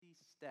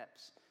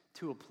steps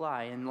to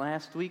apply. And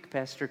last week,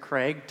 Pastor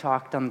Craig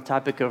talked on the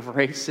topic of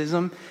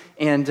racism,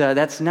 and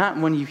that's not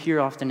one you hear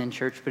often in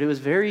church, but it was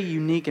very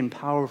unique and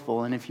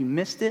powerful. And if you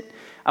missed it,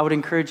 I would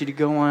encourage you to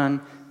go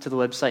on to the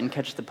website and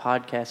catch the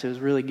podcast. It was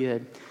really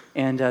good.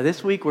 And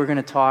this week, we're going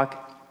to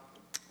talk,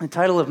 the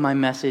title of my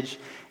message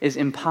is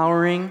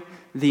Empowering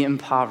the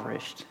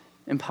Impoverished.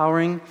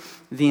 Empowering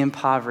the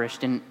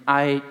Impoverished. And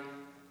I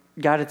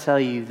got to tell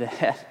you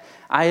that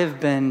I have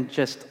been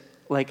just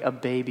like a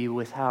baby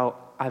with how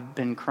I've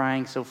been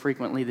crying so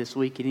frequently this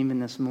week and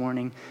even this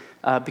morning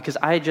because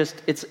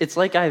it's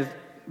like I've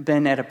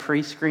been at a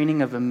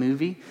pre-screening of a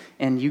movie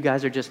and you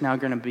guys are just now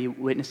going to be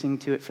witnessing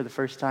to it for the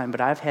first time,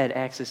 but I've had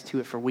access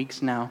to it for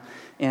weeks now,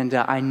 and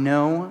I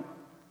know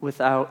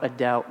without a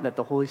doubt that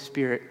the Holy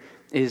Spirit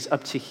is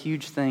up to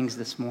huge things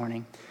this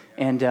morning,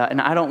 and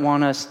I don't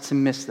want us to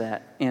miss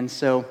that. And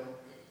so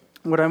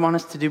what I want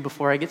us to do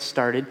before I get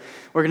started,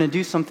 we're going to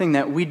do something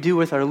that we do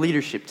with our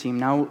leadership team.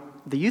 Now,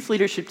 the youth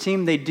leadership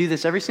team, they do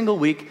this every single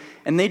week,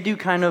 and they do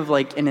kind of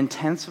like an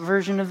intense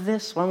version of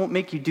this, so I won't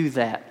make you do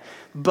that.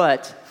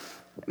 But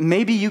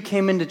maybe you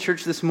came into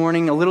church this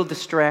morning a little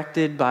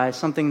distracted by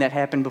something that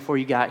happened before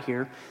you got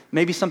here.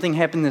 Maybe something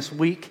happened this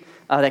week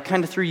that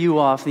kind of threw you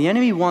off. The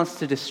enemy wants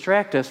to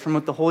distract us from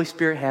what the Holy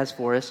Spirit has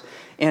for us,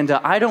 and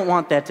I don't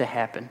want that to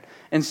happen.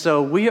 And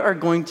so we are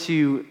going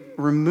to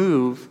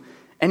remove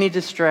any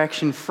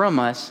distraction from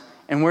us,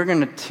 and we're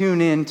going to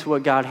tune in to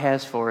what God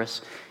has for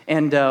us.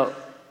 And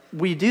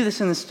we do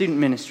this in the student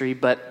ministry,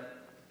 but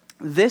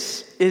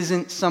this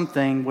isn't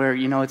something where,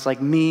 it's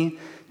like me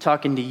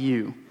talking to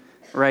you,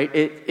 right?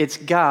 It's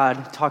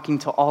God talking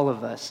to all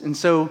of us. And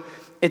so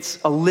it's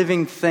a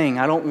living thing.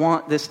 I don't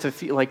want this to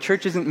feel like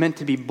church isn't meant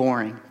to be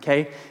boring,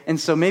 okay? And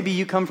so maybe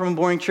you come from a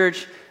boring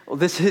church. Well,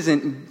 this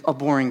isn't a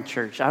boring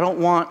church. I don't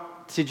want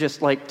to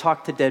just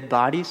talk to dead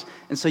bodies.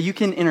 And so you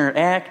can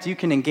interact, you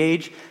can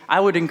engage. I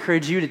would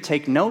encourage you to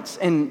take notes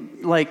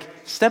and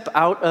step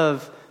out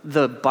of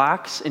the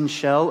box and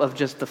shell of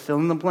just the fill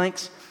in the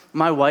blanks.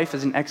 My wife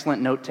is an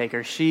excellent note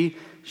taker. She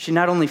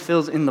not only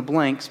fills in the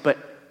blanks, but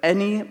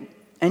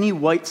any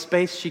white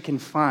space she can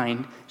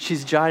find,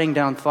 she's jotting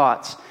down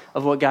thoughts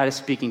of what God is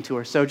speaking to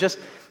her. So just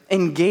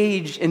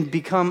engage and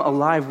become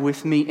alive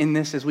with me in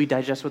this as we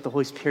digest what the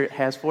Holy Spirit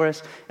has for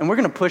us. And we're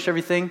going to push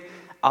everything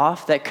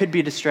off that could be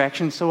a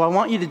distraction. So I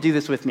want you to do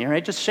this with me, all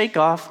right? Just shake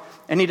off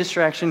any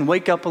distraction,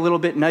 wake up a little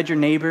bit, nudge your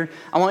neighbor.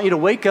 I want you to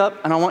wake up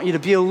and I want you to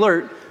be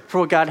alert for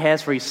what God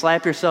has for you.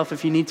 Slap yourself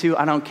if you need to.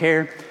 I don't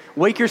care.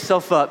 Wake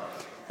yourself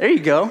up. There you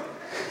go.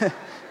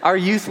 Our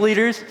youth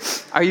leaders,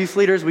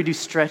 we do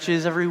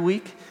stretches every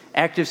week,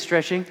 active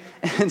stretching.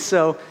 And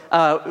so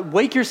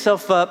wake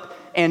yourself up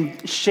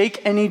and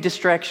shake any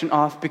distraction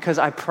off, because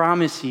I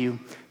promise you,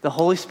 the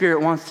Holy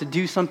Spirit wants to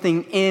do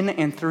something in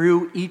and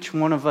through each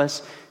one of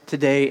us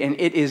today,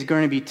 and it is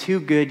going to be too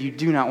good. You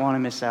do not want to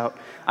miss out.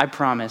 I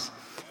promise.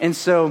 And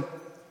so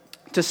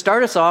to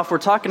start us off, we're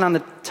talking on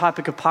the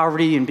topic of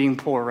poverty and being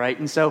poor, right?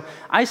 And so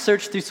I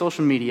searched through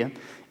social media,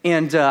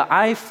 and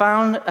I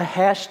found a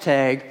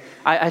hashtag.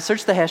 I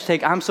searched the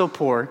hashtag I'm so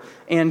poor,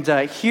 and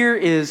here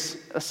is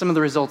some of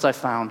the results I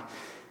found.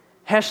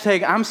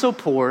 Hashtag I'm so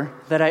poor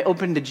that I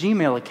opened a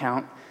Gmail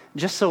account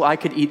just so I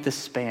could eat the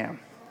spam.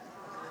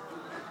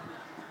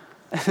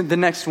 The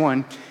next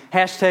one,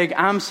 hashtag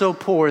I'm so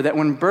poor that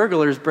when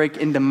burglars break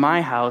into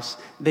my house,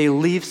 they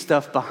leave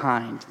stuff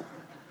behind.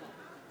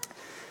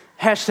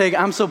 Hashtag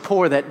I'm so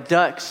poor that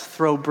ducks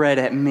throw bread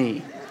at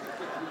me.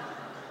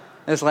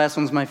 This last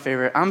one's my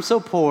favorite. I'm so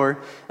poor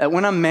that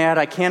when I'm mad,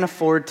 I can't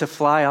afford to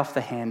fly off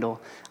the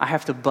handle. I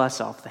have to bust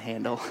off the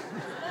handle.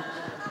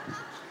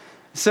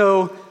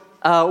 So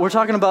we're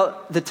talking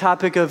about the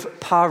topic of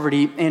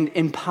poverty and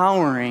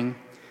empowering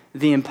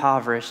the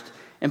impoverished.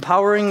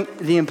 Empowering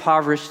the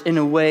impoverished in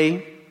a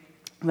way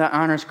that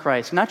honors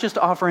Christ. Not just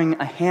offering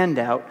a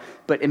handout,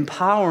 but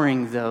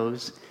empowering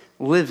those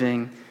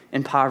living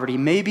in poverty.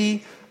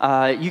 Maybe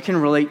you can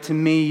relate to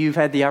me. You've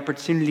had the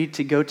opportunity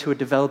to go to a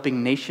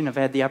developing nation. I've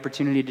had the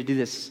opportunity to do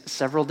this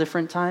several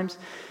different times.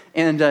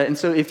 And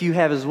so if you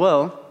have as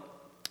well,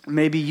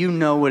 maybe you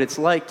know what it's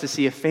like to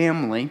see a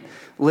family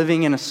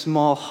living in a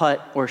small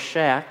hut or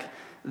shack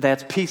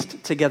that's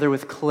pieced together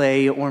with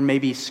clay or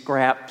maybe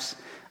scraps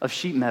of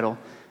sheet metal.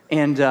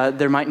 And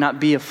there might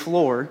not be a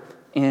floor,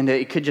 and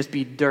it could just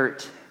be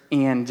dirt.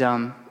 And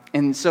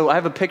so I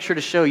have a picture to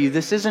show you.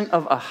 This isn't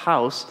of a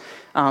house.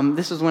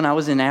 This is when I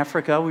was in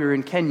Africa. We were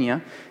in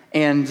Kenya,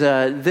 and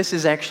this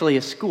is actually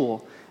a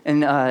school.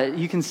 And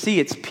you can see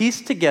it's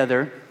pieced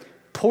together,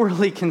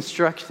 poorly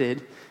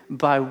constructed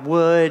by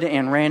wood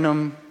and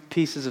random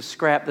pieces of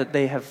scrap that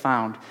they have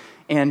found.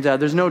 And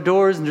there's no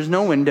doors and there's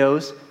no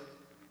windows.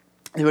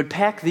 They would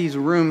pack these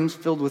rooms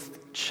filled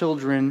with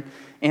children,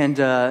 and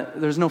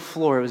there's no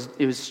floor.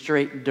 It was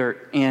straight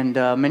dirt. And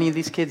many of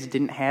these kids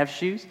didn't have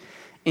shoes.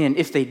 And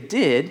if they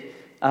did,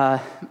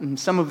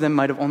 some of them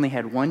might have only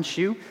had one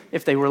shoe.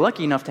 If they were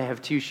lucky enough to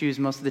have two shoes,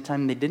 most of the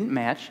time they didn't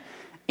match.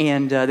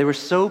 And they were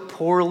so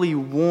poorly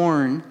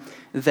worn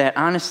that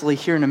honestly,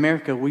 here in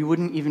America, we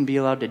wouldn't even be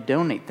allowed to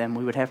donate them.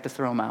 We would have to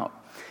throw them out.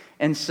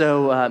 And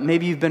so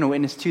maybe you've been a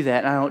witness to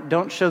that. I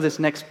don't show this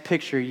next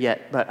picture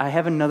yet, but I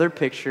have another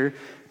picture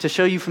to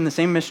show you from the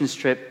same missions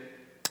trip.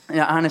 It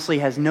honestly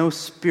has no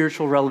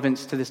spiritual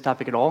relevance to this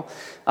topic at all.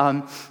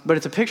 But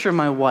it's a picture of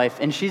my wife,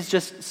 and she's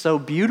just so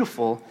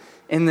beautiful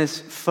in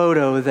this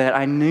photo that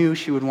I knew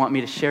she would want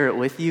me to share it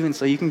with you. And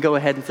so you can go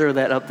ahead and throw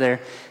that up there.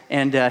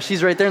 And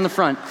she's right there in the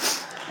front.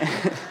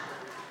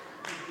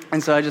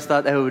 And so I just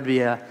thought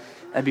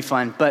that'd be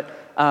fun. But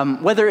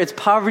whether it's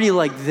poverty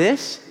like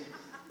this,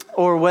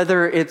 or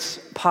whether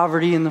it's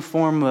poverty in the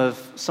form of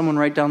someone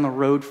right down the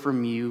road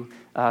from you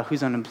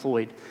who's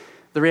unemployed,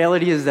 the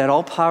reality is that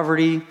all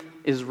poverty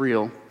is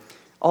real.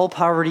 All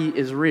poverty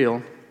is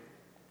real.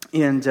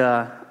 And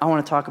I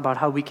want to talk about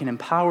how we can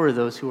empower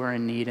those who are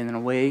in need in a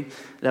way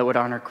that would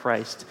honor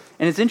Christ.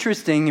 And it's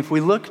interesting, if we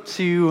look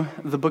to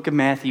the book of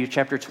Matthew,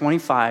 chapter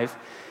 25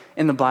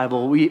 in the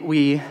Bible,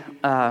 we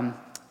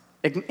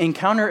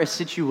encounter a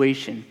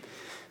situation,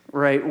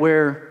 right,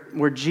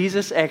 where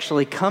Jesus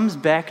actually comes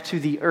back to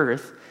the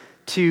earth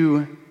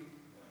to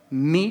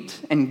meet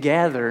and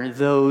gather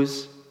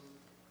those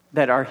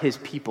that are his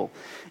people.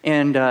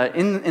 And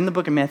in the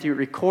book of Matthew, it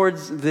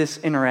records this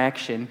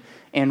interaction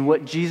and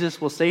what Jesus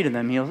will say to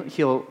them.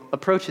 He'll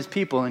approach his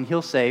people and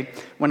he'll say,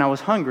 "When I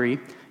was hungry,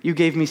 you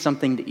gave me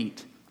something to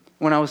eat.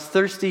 When I was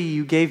thirsty,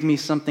 you gave me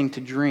something to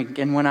drink.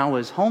 And when I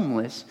was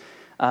homeless,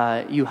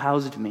 you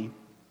housed me."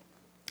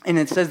 And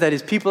it says that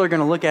his people are going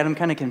to look at him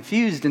kind of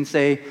confused and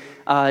say,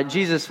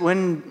 "Jesus,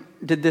 when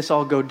did this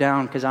all go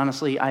down? Because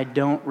honestly, I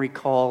don't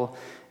recall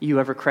you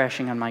ever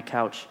crashing on my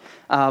couch."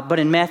 But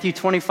in Matthew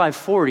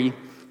 25:40,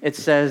 it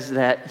says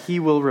that he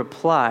will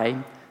reply,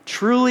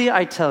 "Truly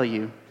I tell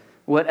you,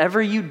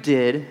 whatever you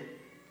did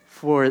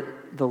for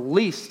the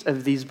least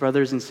of these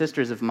brothers and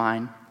sisters of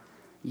mine,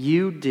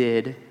 you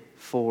did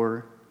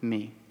for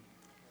me."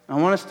 I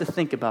want us to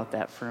think about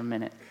that for a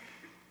minute.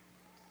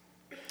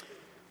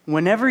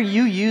 Whenever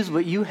you use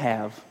what you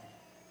have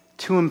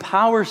to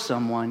empower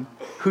someone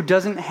who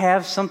doesn't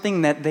have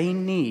something that they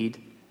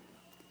need,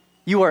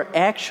 you are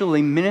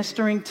actually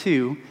ministering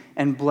to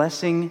and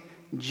blessing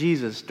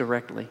Jesus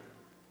directly.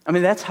 I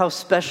mean, that's how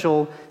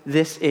special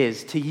this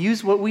is, to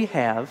use what we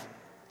have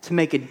to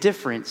make a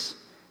difference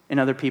in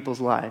other people's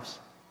lives.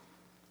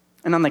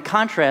 And on the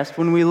contrast,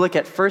 when we look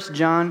at 1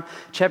 John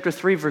chapter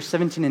 3, verse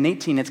 17 and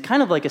 18, it's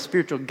kind of like a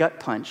spiritual gut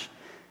punch.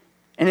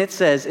 And it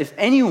says, "If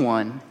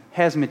anyone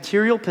has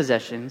material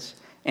possessions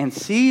and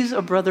sees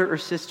a brother or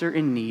sister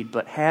in need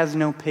but has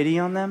no pity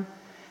on them,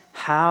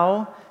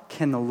 how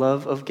can the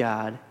love of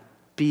God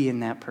be in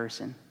that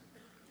person?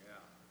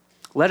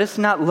 Let us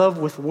not love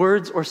with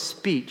words or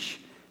speech,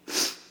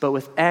 but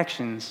with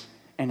actions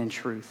and in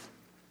truth."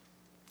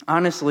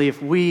 Honestly,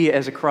 if we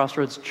as a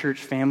Crossroads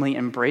Church family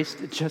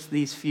embraced just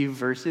these few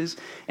verses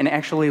and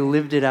actually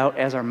lived it out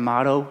as our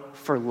motto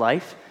for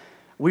life,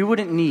 we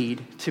wouldn't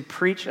need to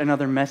preach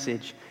another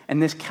message,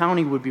 and this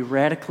county would be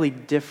radically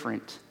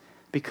different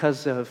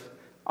because of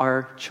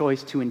our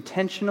choice to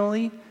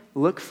intentionally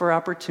look for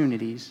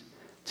opportunities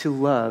to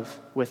love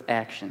with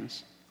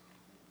actions.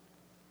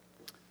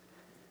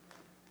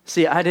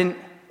 See, I didn't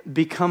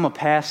become a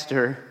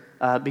pastor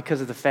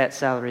because of the fat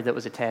salary that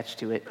was attached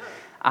to it.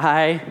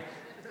 I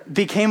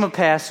became a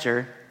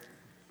pastor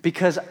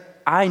because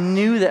I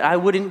knew that I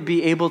wouldn't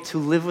be able to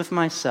live with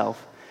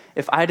myself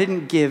if I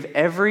didn't give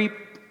every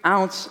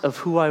ounce of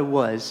who I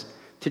was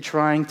to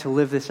trying to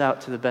live this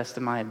out to the best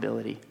of my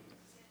ability.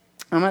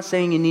 I'm not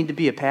saying you need to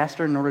be a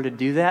pastor in order to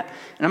do that,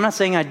 and I'm not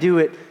saying I do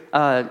it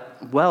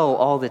well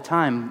all the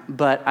time,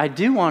 but I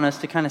do want us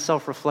to kind of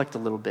self-reflect a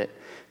little bit,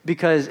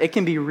 because it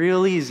can be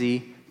real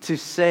easy to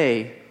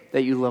say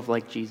that you love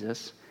like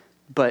Jesus,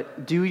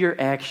 but do your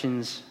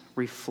actions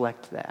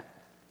reflect that?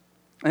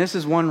 And this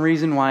is one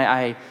reason why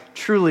I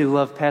truly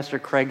love Pastor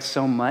Craig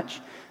so much.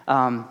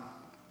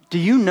 Do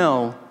you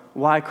know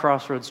why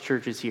Crossroads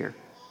Church is here?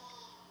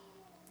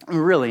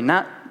 Really,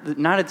 not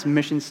its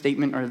mission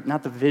statement or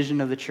not the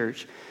vision of the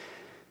church.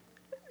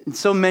 And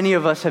so many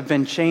of us have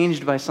been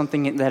changed by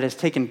something that has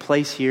taken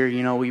place here.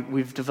 You know,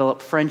 we've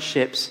developed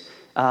friendships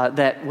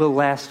that will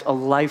last a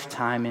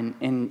lifetime,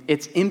 and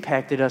it's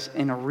impacted us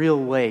in a real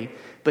way.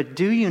 But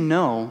do you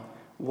know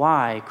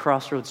why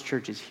Crossroads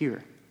Church is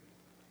here?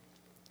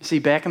 See,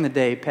 back in the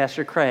day,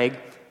 Pastor Craig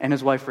and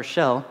his wife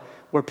Rochelle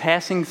were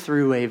passing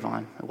through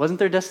Avon. It wasn't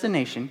their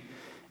destination,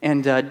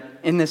 and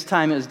in this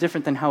time, it was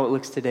different than how it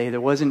looks today.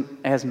 There wasn't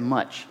as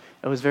much.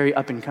 It was very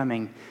up and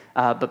coming.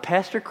 But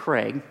Pastor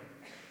Craig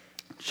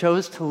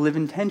chose to live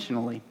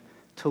intentionally,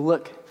 to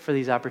look for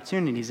these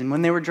opportunities. And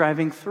when they were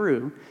driving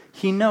through,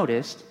 he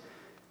noticed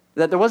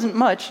that there wasn't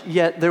much,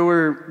 yet there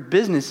were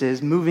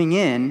businesses moving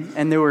in,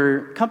 and there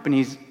were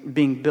companies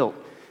being built.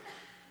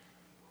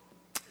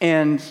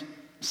 And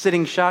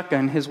sitting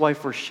shotgun, his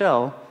wife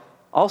Rochelle,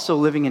 also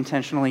living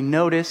intentionally,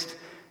 noticed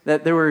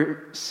that there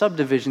were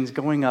subdivisions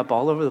going up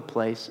all over the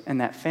place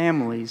and that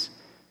families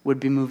would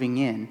be moving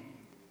in.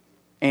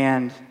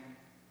 And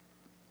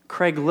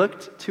Craig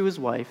looked to his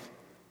wife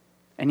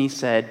and he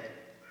said,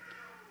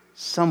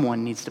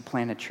 "Someone needs to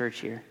plant a church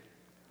here."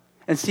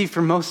 And see,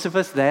 for most of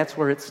us, that's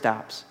where it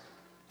stops.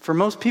 For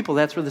most people,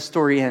 that's where the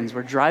story ends.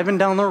 We're driving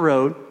down the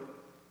road,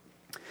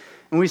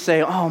 and we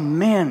say, oh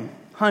man,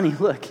 honey,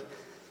 look,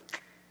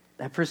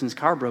 that person's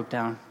car broke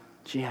down.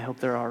 Gee, I hope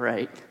they're all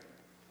right.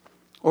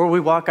 Or we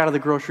walk out of the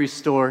grocery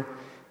store,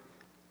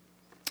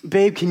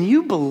 babe, can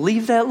you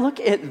believe that? Look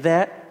at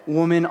that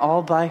woman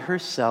all by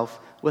herself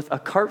with a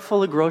cart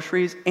full of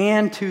groceries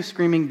and 2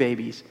 screaming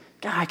babies.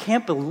 God, I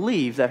can't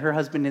believe that her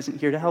husband isn't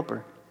here to help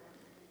her.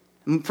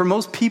 For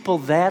most people,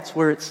 that's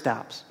where it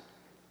stops.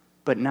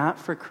 But not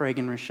for Craig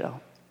and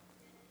Rochelle.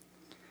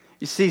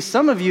 You see,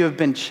 some of you have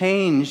been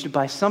changed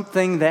by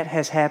something that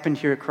has happened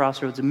here at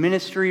Crossroads, a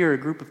ministry or a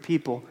group of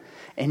people.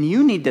 And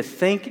you need to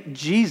thank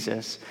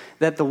Jesus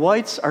that the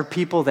Whites are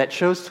people that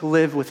chose to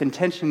live with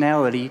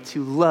intentionality,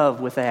 to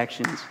love with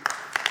actions.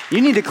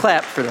 You need to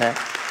clap for that.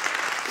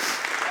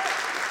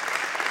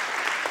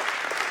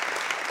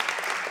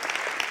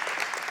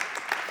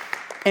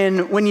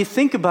 And when you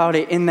think about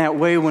it in that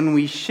way, when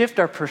we shift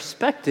our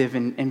perspective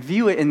and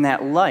view it in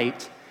that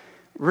light,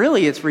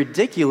 really it's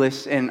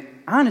ridiculous, and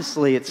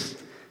honestly it's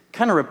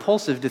kind of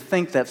repulsive to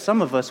think that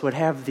some of us would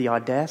have the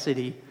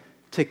audacity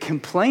to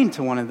complain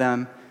to one of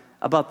them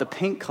about the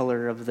paint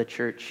color of the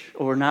church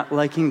or not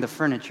liking the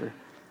furniture,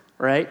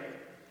 right?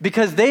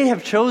 Because they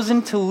have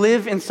chosen to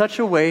live in such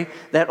a way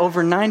that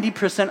over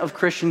 90% of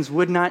Christians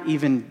would not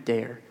even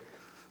dare.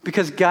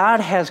 Because God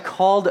has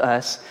called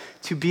us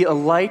to be a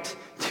light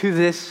to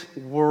this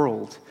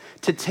world,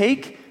 to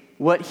take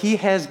what He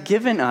has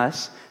given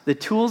us, the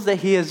tools that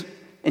He has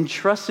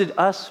entrusted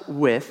us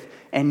with,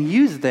 and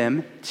use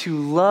them to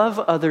love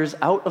others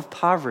out of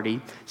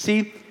poverty.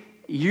 See,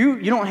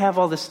 you don't have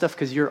all this stuff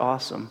because you're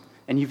awesome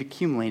and you've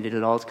accumulated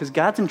it all. It's because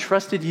God's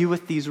entrusted you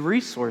with these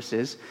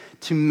resources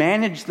to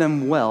manage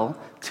them well,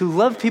 to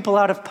love people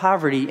out of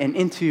poverty and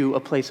into a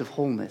place of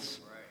wholeness.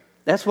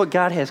 That's what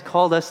God has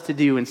called us to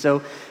do, and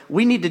so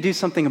we need to do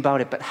something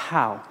about it, but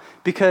how?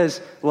 Because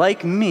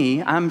like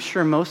me, I'm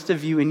sure most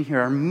of you in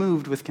here are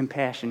moved with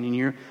compassion, and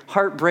your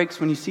heart breaks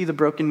when you see the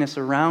brokenness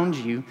around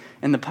you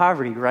and the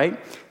poverty, right?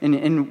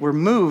 And we're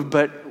moved,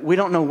 but we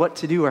don't know what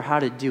to do or how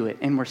to do it,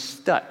 and we're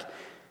stuck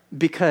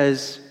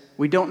because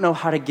we don't know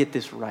how to get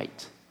this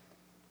right.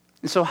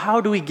 And so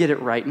how do we get it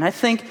right? And I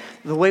think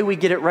the way we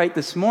get it right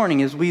this morning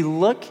is we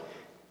look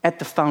at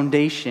the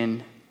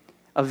foundation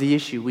of the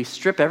issue. We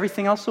strip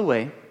everything else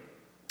away,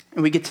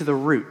 and we get to the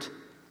root.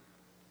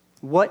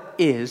 What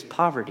is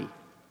poverty?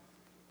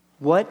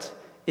 What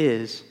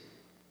is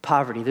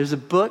poverty? There's a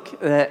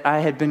book that I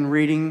had been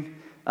reading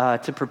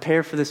to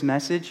prepare for this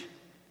message.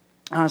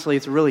 Honestly,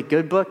 it's a really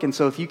good book, and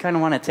so if you kind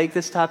of want to take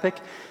this topic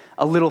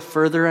a little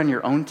further on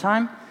your own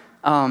time,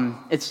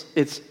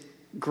 it's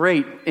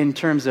great in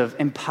terms of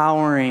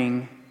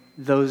empowering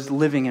those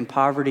living in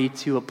poverty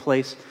to a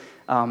place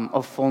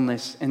of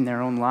fullness in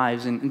their own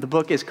lives. And the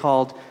book is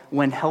called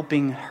When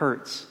Helping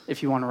Hurts,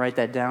 if you want to write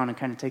that down and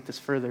kind of take this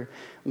further.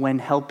 When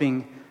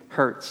Helping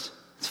Hurts.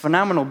 It's a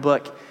phenomenal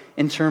book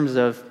in terms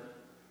of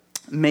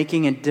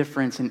making a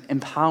difference and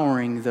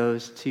empowering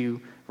those to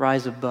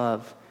rise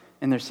above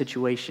in their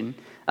situation.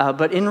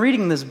 But in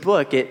reading this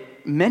book,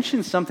 it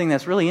mentions something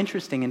that's really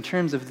interesting in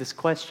terms of this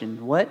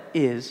question: what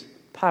is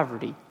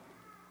poverty?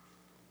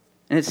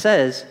 And it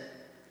says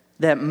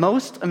that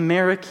most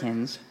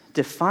Americans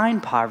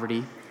define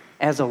poverty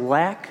as a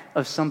lack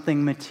of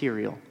something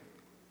material.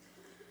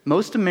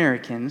 Most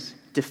Americans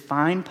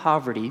define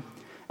poverty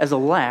as a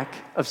lack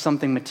of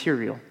something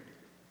material.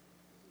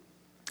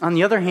 On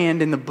the other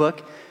hand, in the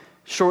book,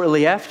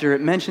 shortly after, it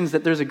mentions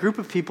that there's a group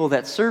of people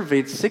that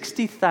surveyed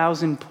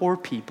 60,000 poor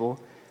people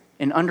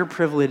in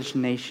underprivileged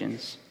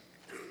nations.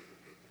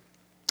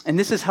 And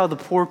this is how the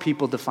poor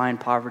people define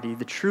poverty.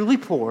 The truly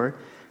poor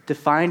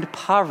defined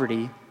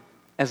poverty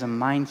as a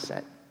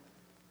mindset.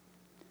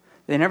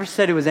 They never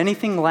said it was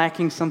anything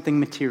lacking something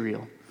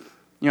material.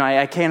 You know,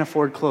 I can't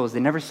afford clothes. They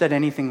never said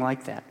anything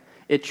like that.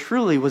 It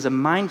truly was a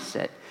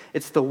mindset.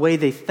 It's the way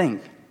they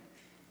think.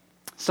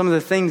 Some of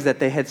the things that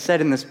they had said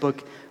in this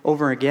book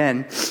over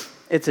again,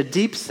 it's a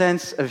deep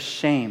sense of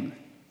shame.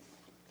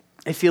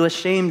 They feel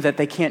ashamed that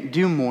they can't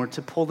do more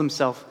to pull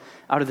themselves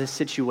out of this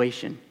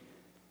situation.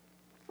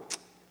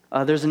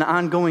 There's an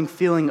ongoing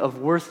feeling of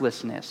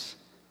worthlessness.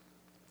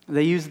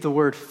 They use the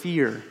word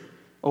fear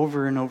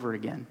over and over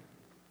again.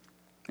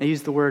 They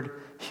use the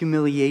word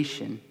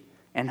humiliation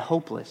and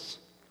hopeless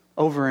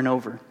over and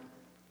over.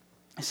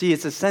 See,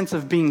 it's a sense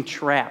of being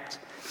trapped.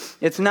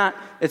 It's not,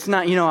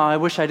 I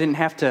wish I didn't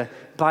have to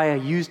buy a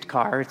used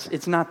car.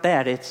 It's not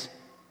that. It's,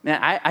 man,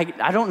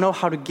 I don't know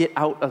how to get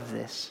out of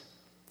this.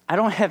 I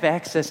don't have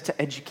access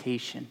to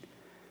education.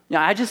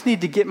 I just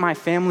need to get my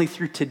family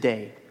through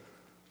today.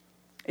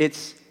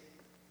 It's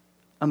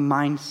a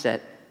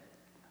mindset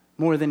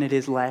more than it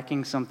is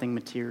lacking something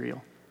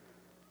material.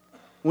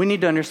 We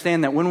need to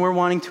understand that when we're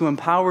wanting to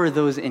empower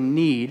those in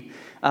need,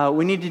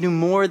 we need to do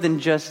more than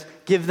just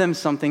give them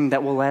something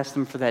that will last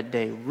them for that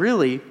day.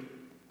 Really,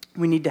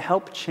 we need to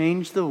help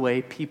change the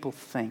way people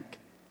think.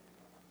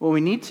 What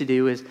we need to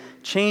do is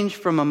change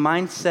from a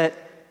mindset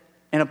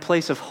and a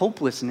place of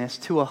hopelessness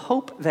to a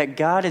hope that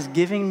God is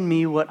giving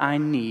me what I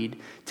need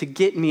to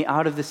get me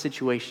out of the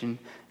situation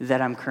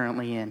that I'm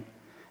currently in.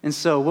 And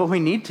so what we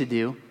need to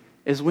do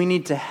is we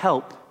need to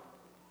help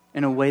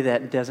in a way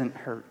that doesn't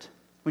hurt.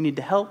 We need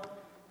to help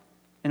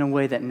in a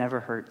way that never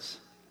hurts.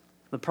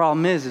 The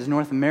problem is, as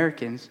North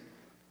Americans,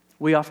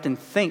 we often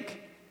think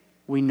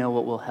we know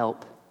what will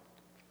help,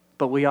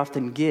 but we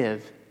often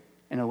give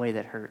in a way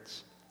that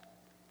hurts.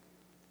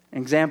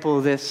 An example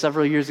of this,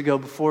 several years ago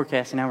before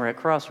Cassie and I were at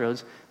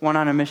Crossroads, went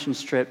on a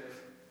missions trip,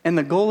 and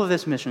the goal of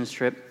this missions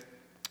trip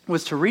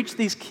was to reach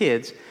these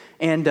kids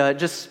and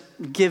just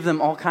give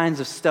them all kinds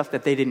of stuff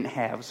that they didn't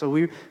have. So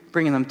we were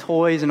bringing them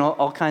toys and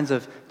all kinds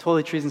of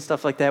toiletries and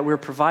stuff like that. We were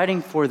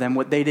providing for them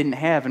what they didn't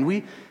have, and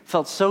we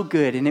felt so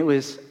good, and it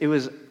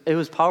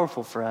was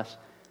powerful for us.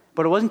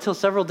 But it wasn't until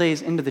several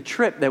days into the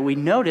trip that we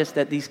noticed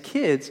that these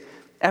kids,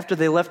 after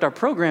they left our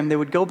program, they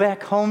would go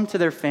back home to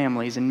their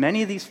families. And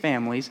many of these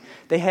families,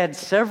 they had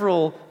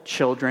several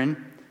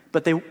children,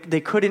 but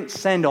they couldn't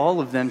send all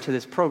of them to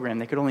this program.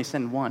 They could only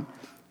send one.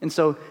 And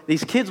so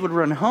these kids would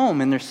run home,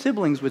 and their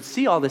siblings would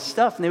see all this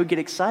stuff, and they would get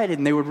excited,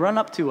 and they would run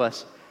up to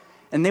us,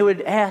 and they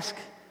would ask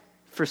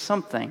for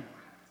something.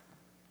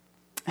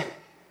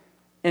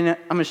 And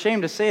I'm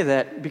ashamed to say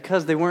that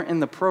because they weren't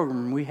in the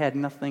program, we had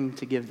nothing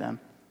to give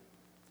them.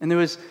 And there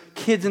was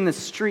kids in the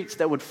streets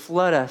that would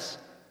flood us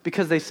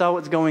because they saw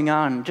what's going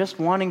on, just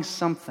wanting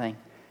something.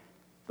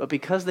 But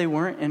because they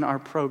weren't in our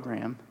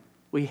program,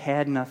 we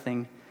had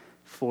nothing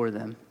for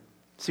them.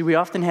 See, we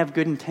often have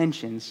good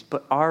intentions,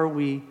 but are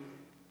we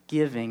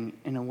giving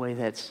in a way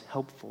that's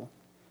helpful?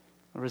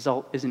 The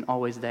result isn't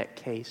always that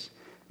case.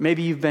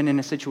 Maybe you've been in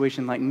a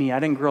situation like me. I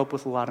didn't grow up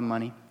with a lot of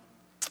money.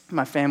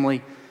 My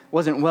family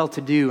wasn't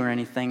well-to-do or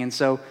anything, and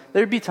so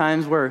there'd be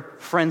times where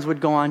friends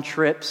would go on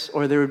trips,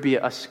 or there would be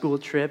a school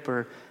trip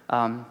or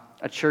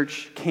a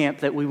church camp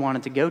that we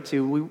wanted to go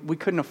to. We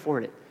couldn't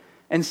afford it.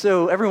 And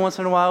so every once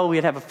in a while,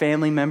 we'd have a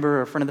family member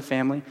or a friend of the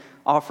family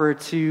offer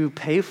to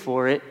pay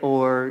for it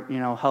or,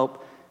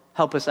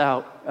 help us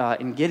out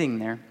in getting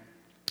there.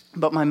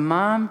 But my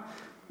mom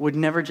would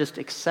never just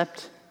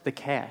accept the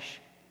cash.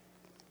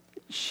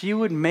 She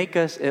would make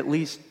us at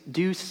least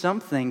do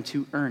something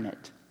to earn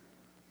it,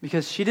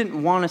 because she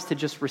didn't want us to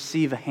just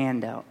receive a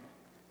handout.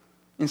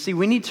 And see,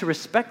 we need to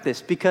respect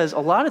this, because a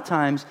lot of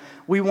times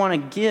we want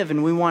to give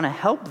and we want to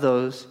help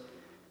those,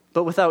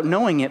 but without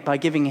knowing it, by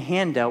giving a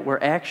handout, we're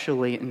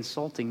actually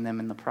insulting them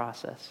in the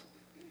process.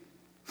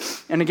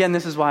 And again,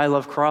 this is why I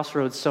love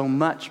Crossroads so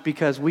much,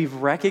 because we've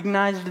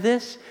recognized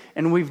this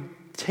and we've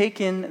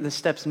taken the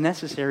steps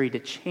necessary to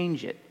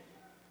change it.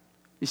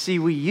 You see,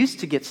 we used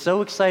to get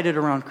so excited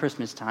around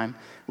Christmas time.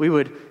 We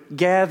would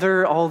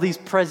gather all these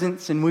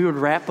presents and we would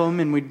wrap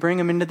them and we'd bring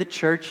them into the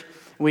church.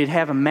 We'd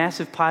have a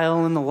massive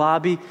pile in the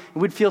lobby.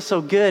 And we'd feel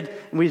so good,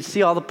 and we'd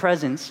see all the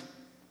presents.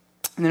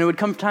 And then it would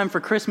come time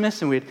for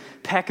Christmas, and we'd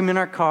pack them in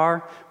our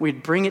car.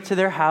 We'd bring it to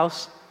their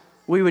house.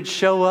 We would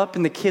show up,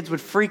 and the kids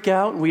would freak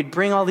out. We'd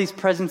bring all these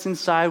presents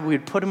inside.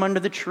 We'd put them under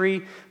the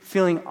tree,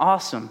 feeling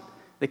awesome.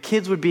 The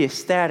kids would be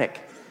ecstatic.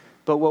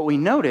 But what we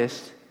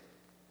noticed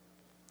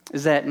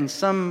is that in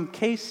some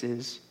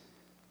cases,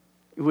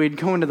 we'd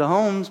go into the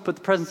homes, put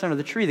the presents under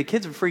the tree. The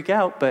kids would freak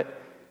out, but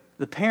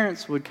the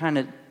parents would kind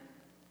of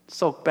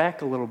sulk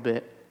back a little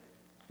bit.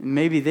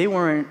 Maybe they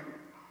weren't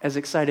as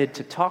excited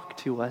to talk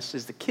to us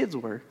as the kids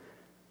were.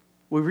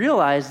 We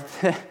realized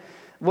that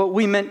what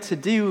we meant to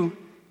do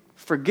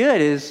for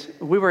good is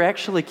we were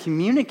actually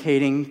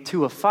communicating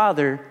to a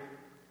father,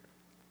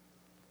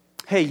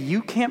 hey,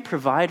 you can't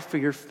provide for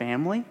your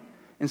family,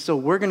 and so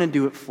we're going to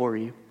do it for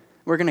you.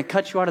 We're going to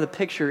cut you out of the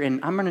picture,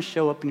 and I'm going to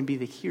show up and be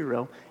the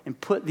hero and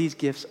put these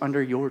gifts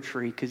under your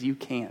tree because you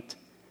can't.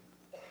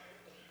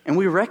 And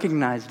we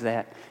recognized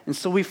that. And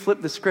so we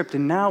flipped the script,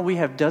 and now we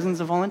have dozens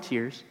of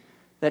volunteers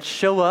that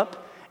show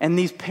up, and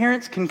these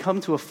parents can come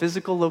to a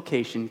physical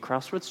location,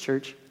 Crossroads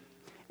Church,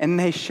 and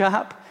they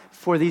shop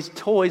for these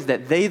toys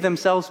that they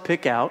themselves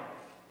pick out,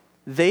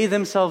 they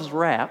themselves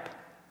wrap,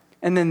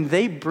 and then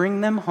they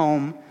bring them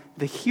home,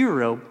 the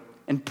hero,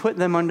 and put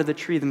them under the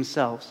tree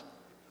themselves.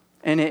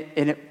 And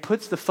it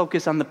puts the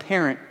focus on the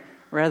parent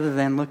rather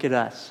than look at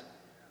us.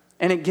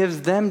 And it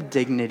gives them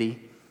dignity.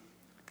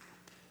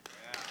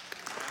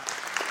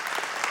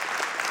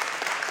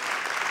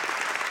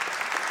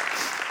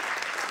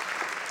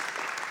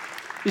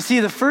 You see,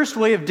 the first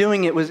way of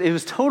doing it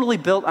was totally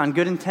built on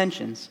good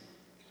intentions.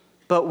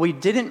 But we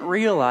didn't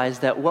realize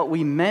that what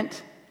we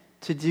meant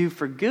to do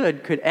for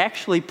good could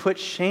actually put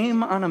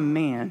shame on a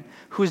man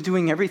who was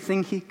doing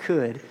everything he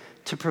could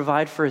to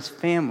provide for his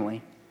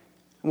family.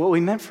 What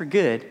we meant for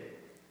good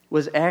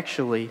was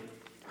actually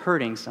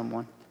hurting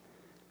someone.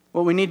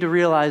 What we need to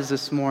realize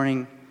this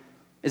morning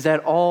is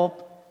that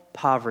all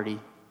poverty,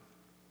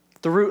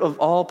 the root of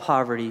all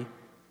poverty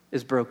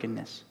is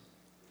brokenness.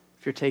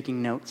 If you're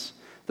taking notes,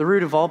 the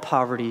root of all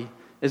poverty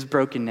is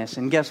brokenness.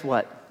 And guess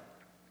what?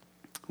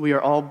 We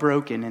are all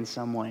broken in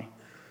some way.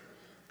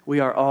 We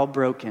are all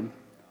broken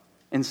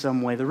in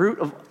some way. The root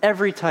of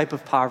every type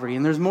of poverty,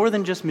 and there's more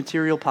than just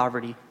material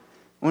poverty.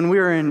 When we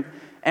were in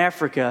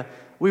Africa,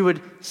 we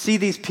would see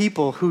these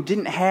people who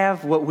didn't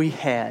have what we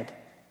had,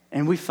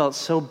 and we felt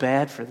so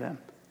bad for them.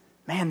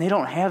 Man, they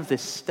don't have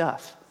this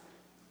stuff.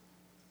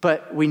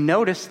 But we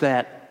noticed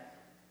that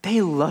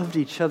they loved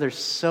each other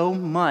so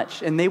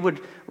much, and they would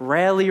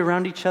rally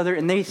around each other,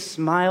 and they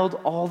smiled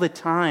all the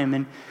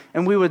time.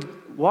 And we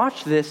would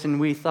watch this, and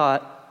we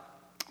thought,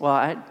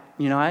 well,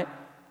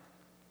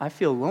 I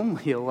feel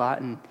lonely a lot,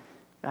 and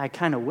I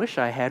kind of wish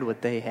I had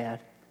what they had.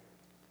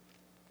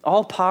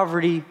 All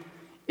poverty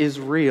is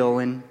real,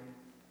 and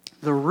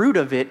the root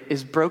of it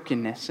is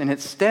brokenness, and it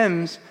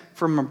stems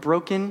from a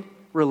broken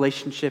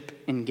relationship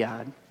in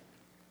God.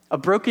 A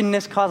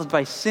brokenness caused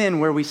by sin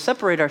where we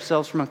separate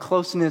ourselves from a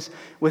closeness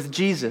with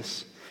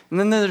Jesus. And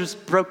then there's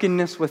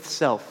brokenness with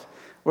self,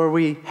 where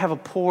we have a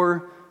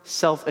poor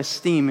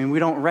self-esteem and we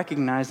don't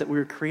recognize that we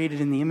were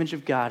created in the image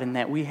of God and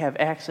that we have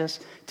access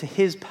to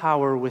His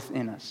power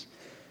within us.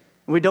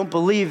 We don't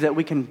believe that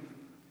we can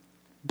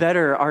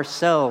better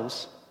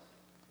ourselves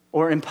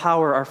or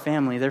empower our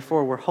family.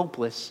 Therefore, we're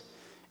hopeless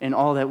in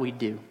all that we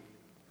do.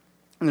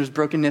 And there's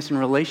brokenness in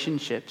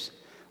relationships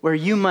where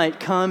you might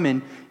come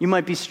and you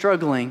might be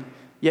struggling,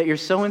 yet you're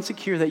so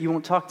insecure that you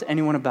won't talk to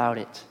anyone about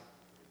it.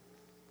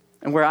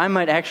 And where I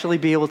might actually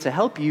be able to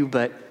help you,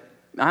 but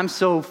I'm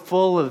so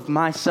full of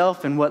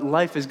myself and what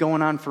life is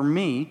going on for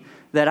me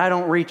that I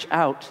don't reach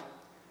out.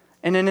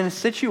 And in a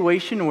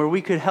situation where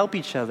we could help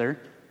each other,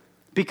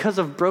 because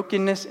of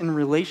brokenness in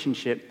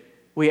relationship,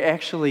 we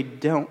actually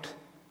don't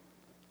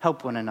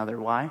help one another.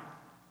 Why?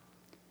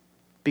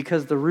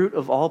 Because the root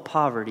of all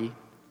poverty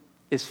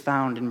is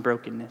found in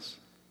brokenness.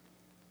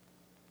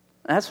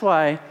 That's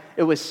why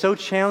it was so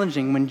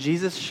challenging when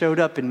Jesus showed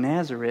up in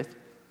Nazareth,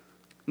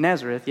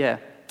 yeah,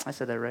 I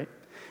said that right,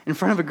 in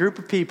front of a group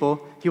of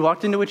people. He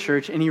walked into a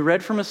church and he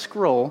read from a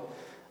scroll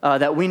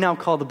that we now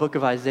call the book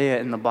of Isaiah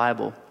in the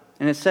Bible.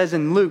 And it says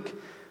in Luke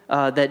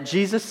that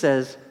Jesus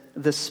says,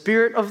 "The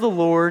Spirit of the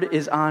Lord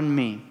is on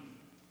me,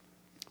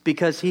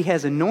 because He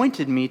has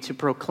anointed me to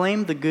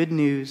proclaim the good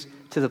news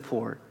to the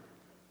poor.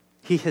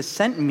 He has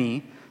sent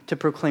me to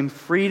proclaim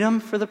freedom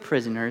for the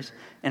prisoners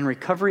and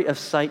recovery of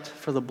sight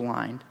for the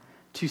blind,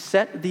 to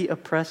set the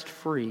oppressed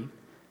free,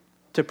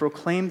 to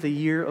proclaim the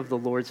year of the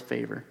Lord's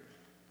favor."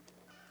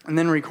 And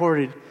then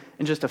recorded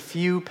in just a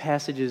few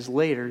passages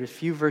later, a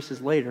few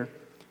verses later,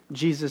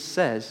 Jesus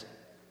says,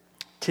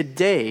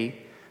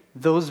 "Today,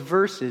 those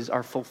verses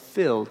are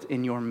fulfilled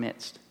in your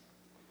midst."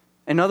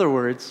 In other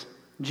words,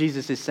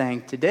 Jesus is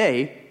saying,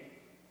 today,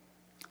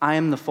 I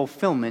am the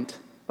fulfillment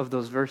of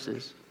those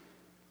verses.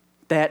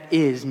 That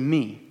is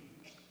me.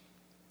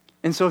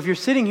 And so if you're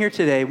sitting here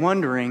today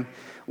wondering,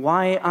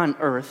 why on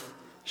earth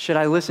should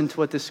I listen to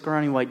what this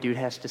scrawny white dude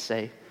has to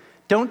say?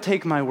 Don't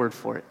take my word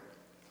for it,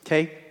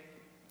 okay?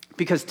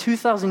 Because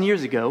 2,000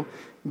 years ago,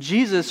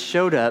 Jesus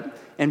showed up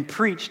and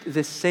preached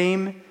this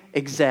same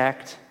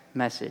exact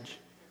message.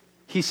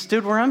 He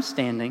stood where I'm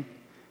standing,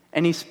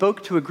 and he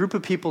spoke to a group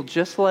of people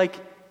just like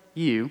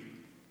you,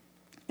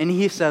 and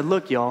he said,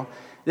 look, y'all,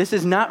 this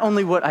is not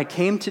only what I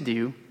came to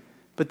do,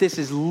 but this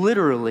is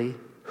literally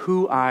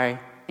who I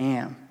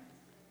am.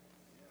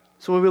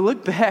 So when we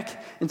look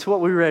back into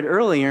what we read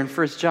earlier in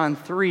 1 John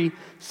 3,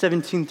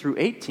 17 through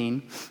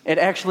 18, it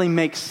actually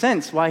makes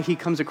sense why he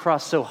comes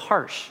across so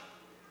harsh.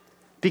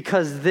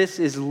 Because this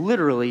is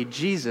literally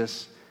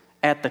Jesus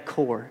at the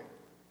core.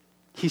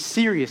 He's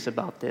serious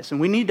about this, and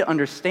we need to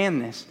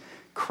understand this.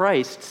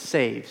 Christ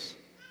saves.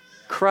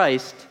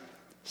 Christ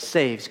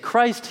saves.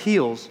 Christ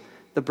heals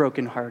the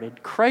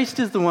brokenhearted. Christ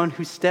is the one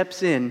who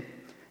steps in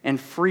and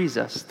frees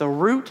us. The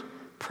root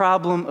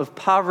problem of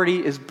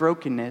poverty is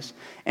brokenness,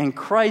 and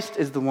Christ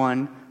is the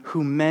one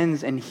who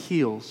mends and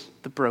heals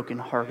the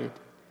brokenhearted.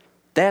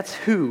 That's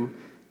who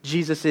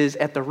Jesus is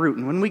at the root.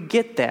 And when we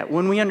get that,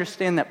 when we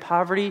understand that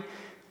poverty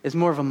is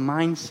more of a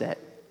mindset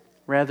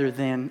rather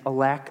than a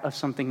lack of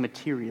something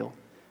material,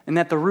 and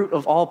that the root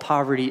of all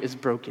poverty is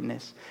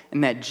brokenness,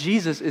 and that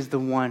Jesus is the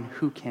one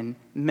who can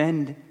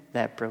mend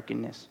that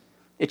brokenness,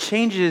 it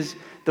changes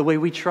the way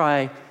we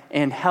try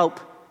and help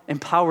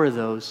empower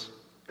those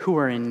who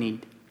are in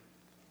need.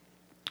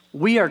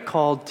 We are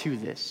called to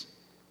this.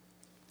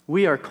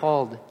 We are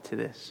called to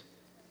this.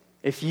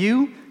 If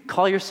you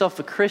call yourself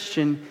a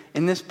Christian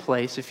in this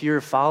place, if you're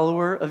a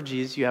follower of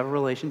Jesus, you have a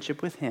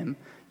relationship with Him,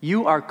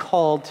 you are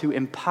called to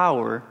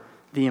empower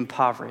the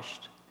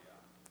impoverished.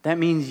 That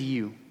means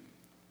you.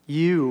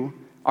 You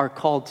are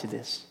called to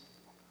this.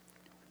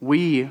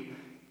 We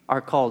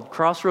are called.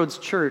 Crossroads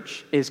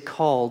Church is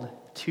called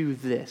to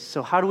this.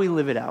 So how do we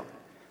live it out?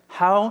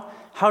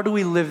 How do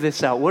we live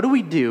this out? What do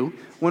we do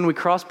when we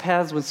cross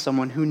paths with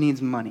someone who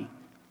needs money?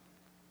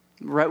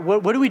 Right?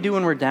 What do we do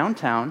when we're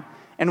downtown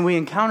and we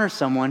encounter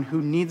someone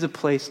who needs a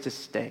place to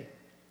stay?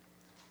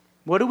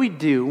 What do we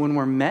do when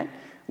we're met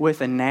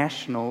with a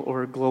national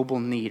or a global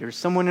need, or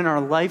someone in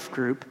our life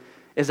group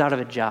is out of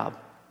a job?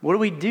 What do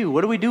we do?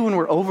 What do we do when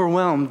we're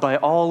overwhelmed by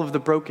all of the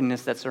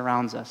brokenness that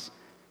surrounds us?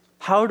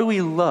 How do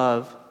we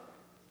love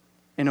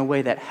in a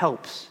way that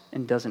helps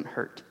and doesn't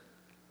hurt?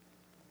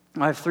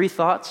 I have 3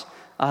 thoughts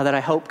that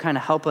I hope kind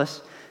of help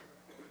us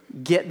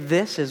get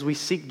this as we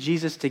seek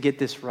Jesus to get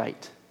this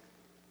right.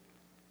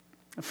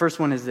 The first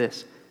one is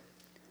this.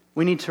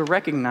 We need to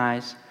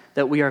recognize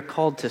that we are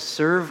called to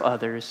serve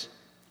others,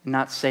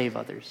 not save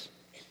others.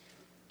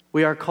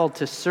 We are called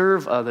to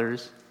serve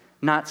others,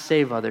 not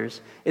save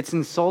others. It's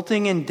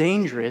insulting and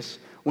dangerous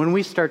when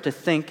we start to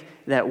think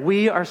that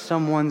we are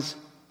someone's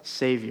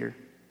savior,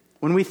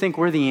 when we think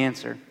we're the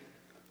answer.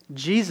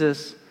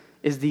 Jesus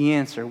is the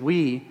answer.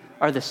 We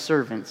are the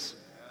servants.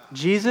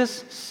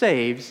 Jesus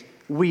saves,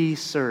 we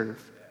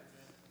serve.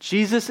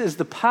 Jesus is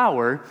the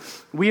power.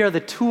 We are the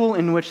tool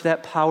in which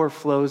that power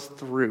flows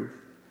through.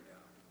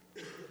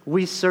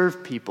 We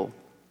serve people.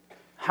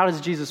 How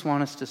does Jesus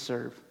want us to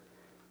serve?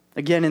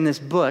 Again, in this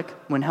book,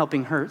 When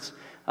Helping Hurts,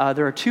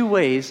 there are two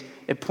ways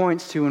it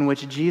points to in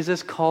which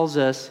Jesus calls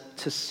us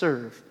to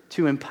serve,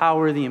 to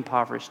empower the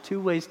impoverished.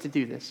 Two ways to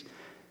do this.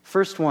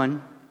 First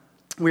one,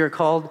 we are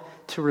called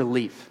to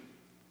relief.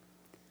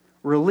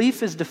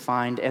 Relief is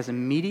defined as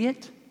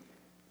immediate,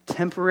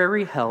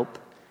 temporary help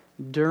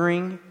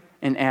during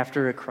and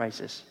after a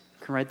crisis.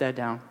 You can write that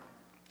down.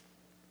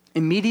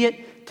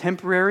 Immediate,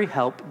 temporary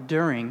help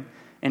during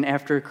and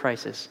after a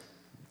crisis.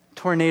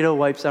 Tornado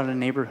wipes out a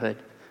neighborhood,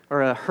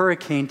 or a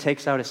hurricane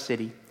takes out a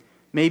city.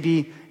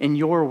 Maybe in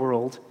your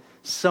world,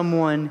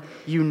 someone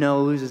you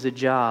know loses a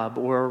job,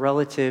 or a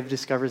relative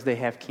discovers they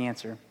have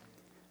cancer.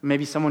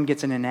 Maybe someone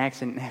gets in an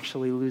accident and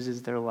actually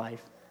loses their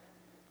life.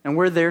 And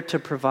we're there to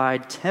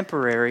provide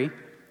temporary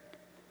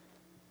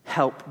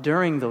help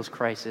during those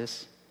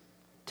crises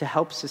to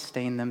help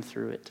sustain them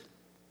through it.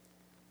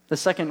 The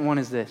second one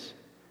is this.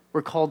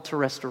 We're called to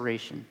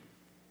restoration.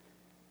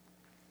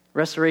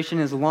 Restoration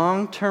is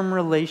long-term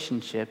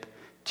relationship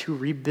to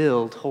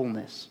rebuild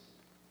wholeness.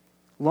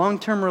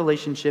 Long-term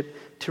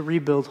relationship to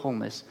rebuild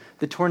wholeness.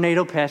 The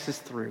tornado passes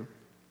through,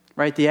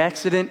 right? The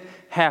accident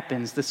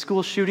happens. The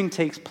school shooting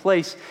takes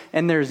place,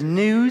 and there's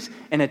news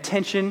and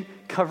attention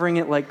covering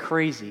it like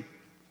crazy.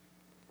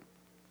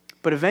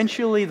 But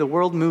eventually the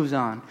world moves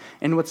on,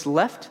 and what's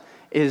left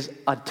is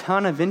a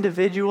ton of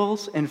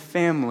individuals and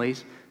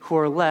families who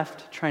are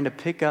left trying to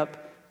pick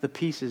up the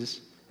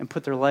pieces and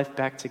put their life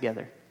back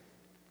together.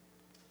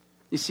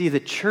 You see, the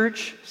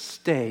church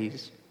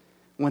stays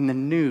when the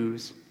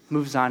news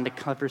moves on to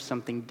cover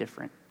something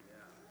different.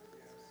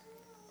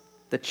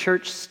 The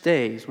church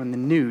stays when the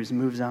news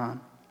moves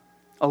on.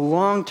 A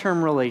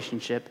long-term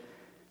relationship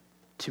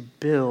to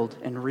build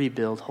and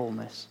rebuild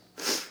wholeness.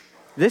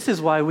 This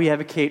is why we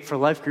advocate for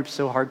life groups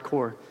so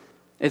hardcore.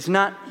 It's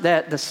not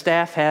that the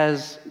staff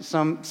has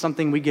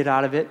something we get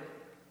out of it.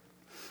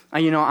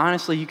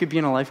 Honestly, you could be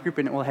in a life group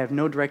and it will have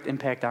no direct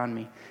impact on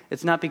me.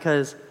 It's not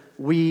because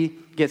we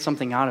get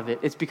something out of it.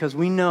 It's because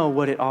we know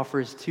what it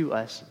offers to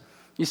us.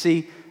 You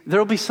see, there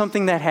will be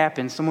something that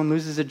happens. Someone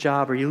loses a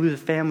job, or you lose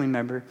a family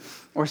member,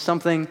 or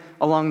something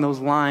along those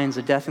lines,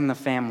 a death in the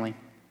family.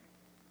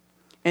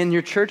 And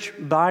your church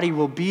body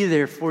will be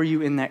there for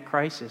you in that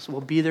crisis.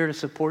 We'll be there to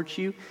support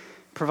you,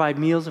 provide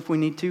meals if we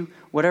need to,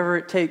 whatever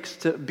it takes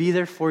to be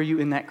there for you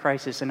in that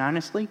crisis. And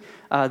honestly,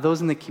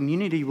 those in the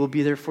community will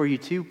be there for you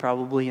too,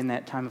 probably in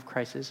that time of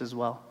crisis as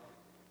well.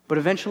 But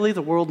eventually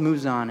the world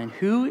moves on, and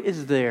who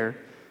is there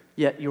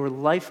yet your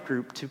life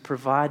group to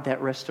provide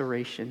that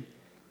restoration,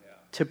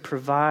 to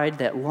provide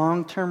that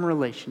long-term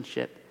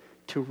relationship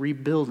to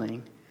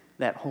rebuilding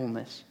that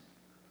wholeness?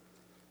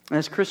 And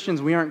as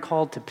Christians, we aren't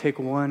called to pick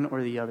one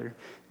or the other.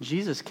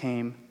 Jesus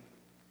came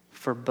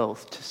for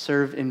both, to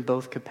serve in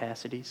both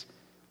capacities.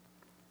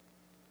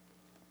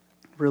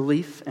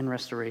 Relief and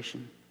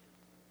restoration.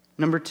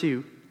 Number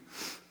 2,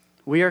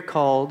 we are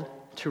called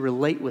to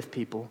relate with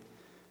people,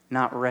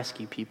 not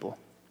rescue people.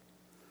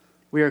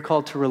 We are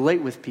called to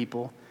relate with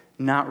people,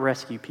 not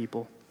rescue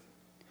people.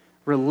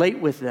 Relate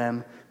with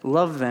them,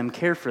 love them,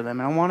 care for them.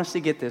 And I want us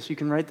to get this. You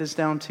can write this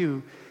down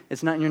too.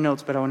 It's not in your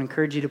notes, but I would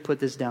encourage you to put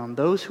this down.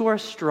 Those who are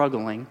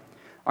struggling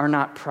are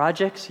not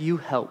projects you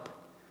help.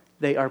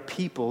 They are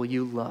people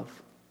you love.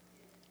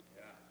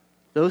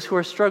 Those who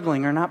are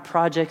struggling are not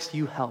projects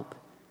you help.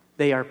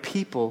 They are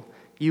people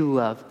you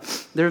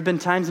love. There have been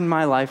times in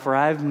my life where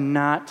I've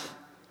not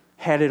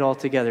had it all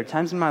together.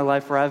 Times in my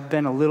life where I've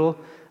been a little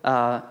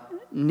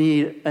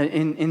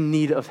in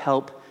need of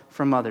help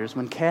from others.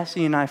 When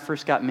Cassie and I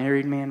first got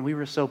married, man, we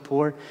were so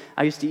poor.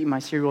 I used to eat my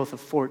cereal with a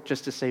fork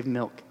just to save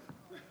milk.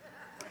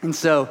 And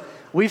so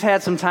we've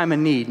had some time of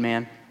need,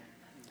 man.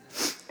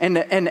 And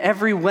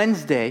every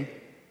Wednesday,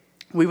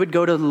 we would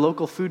go to the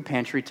local food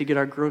pantry to get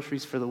our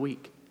groceries for the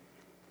week.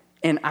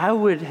 And I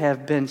would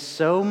have been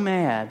so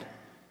mad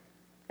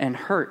and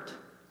hurt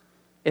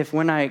if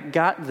when I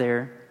got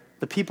there,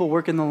 the people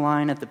working the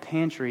line at the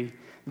pantry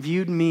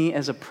viewed me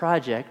as a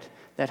project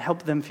that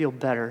helped them feel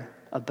better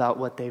about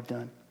what they've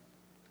done.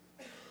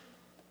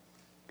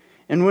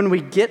 And when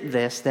we get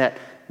this, that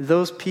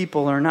those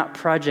people are not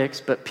projects,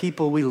 but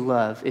people we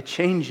love, it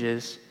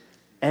changes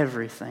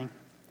everything.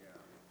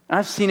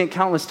 I've seen it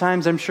countless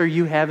times. I'm sure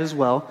you have as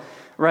well,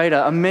 right?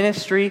 A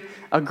ministry,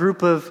 a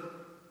group of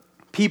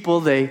people,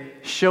 they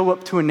show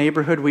up to a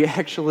neighborhood. We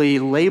actually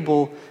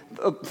label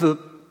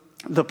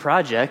the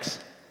projects.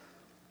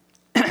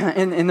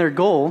 And their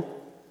goal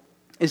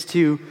is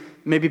to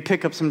maybe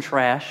pick up some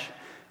trash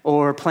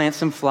or plant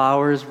some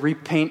flowers,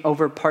 repaint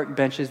over park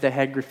benches that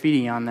had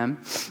graffiti on them.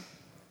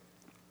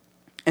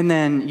 And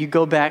then you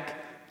go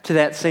back to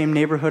that same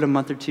neighborhood a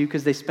month or two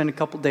because they spend a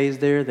couple days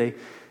there. They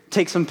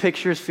take some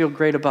pictures, feel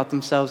great about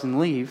themselves, and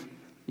leave.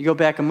 You go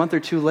back a month or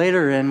two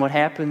later, and what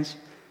happens?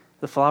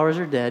 The flowers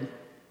are dead,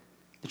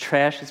 the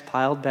trash is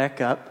piled back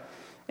up,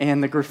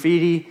 and the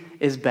graffiti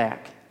is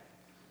back.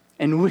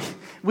 And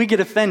we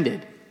get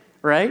offended,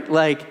 right?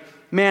 Like,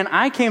 man,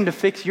 I came to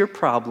fix your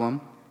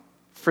problem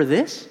for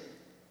this?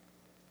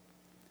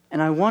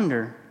 And I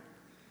wonder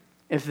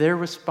if their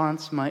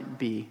response might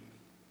be,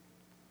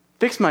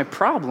 fix my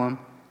problem?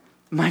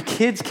 My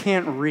kids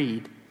can't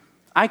read.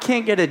 I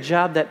can't get a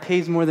job that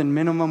pays more than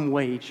minimum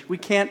wage. We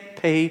can't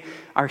pay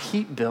our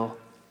heat bill.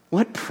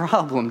 What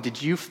problem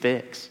did you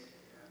fix?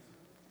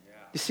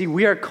 You see,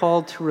 we are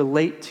called to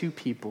relate to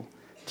people,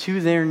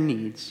 to their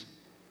needs,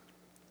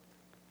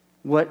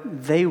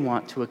 what they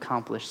want to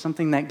accomplish,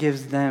 something that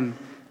gives them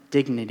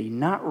dignity,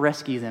 not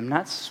rescue them,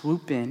 not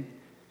swoop in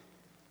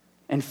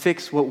and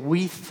fix what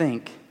we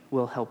think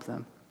will help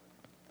them.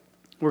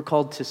 We're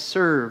called to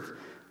serve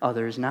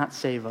others, not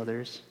save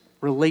others,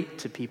 relate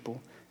to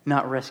people,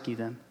 not rescue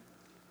them.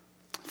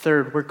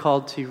 Third, we're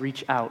called to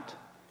reach out,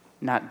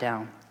 not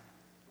down.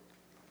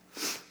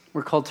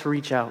 We're called to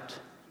reach out,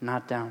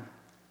 not down.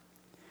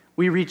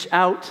 We reach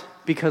out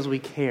because we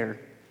care,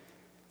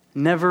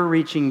 never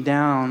reaching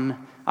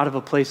down out of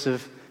a place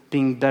of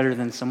being better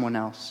than someone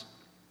else.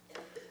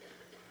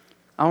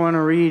 I want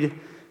to read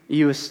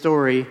you a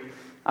story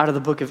out of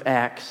the book of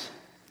Acts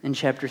in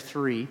chapter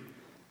 3,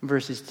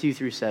 verses 2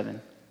 through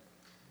 7.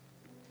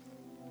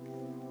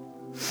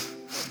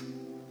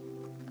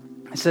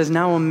 It says,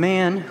 "Now a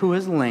man who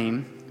was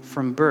lame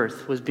from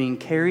birth was being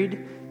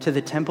carried to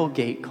the temple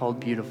gate called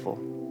Beautiful,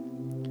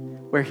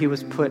 where he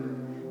was put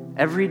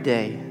every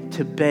day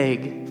to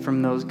beg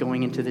from those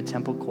going into the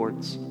temple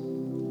courts.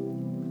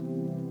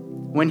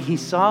 When he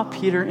saw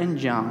Peter and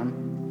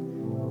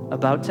John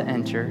about to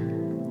enter,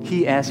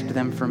 he asked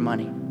them for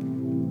money."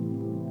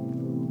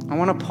 I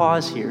want to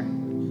pause here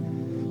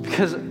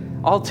because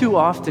all too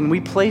often we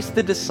place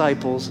the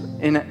disciples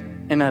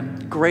in a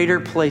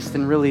greater place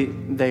than really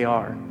they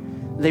are.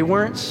 They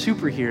weren't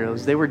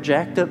superheroes. They were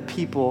jacked up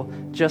people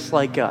just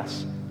like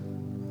us.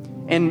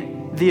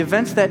 And the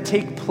events that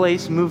take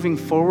place moving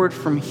forward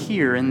from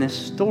here in this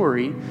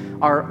story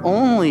are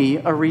only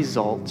a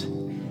result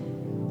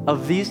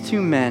of these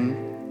two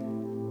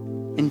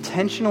men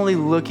intentionally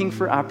looking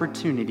for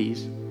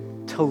opportunities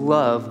to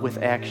love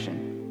with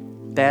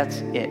action.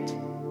 That's it.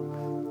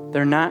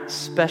 They're not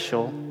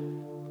special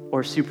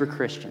or super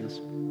Christians.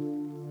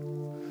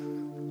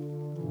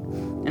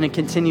 And it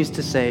continues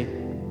to say,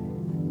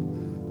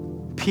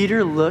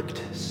 Peter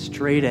looked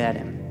straight at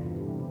him,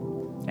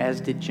 as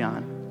did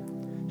John,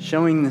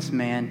 showing this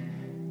man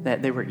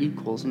that they were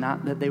equals,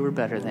 not that they were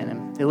better than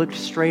him. They looked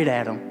straight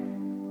at him.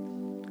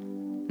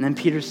 And then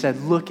Peter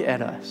said, "Look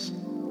at us."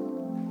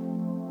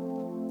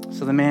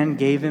 So the man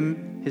gave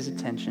him his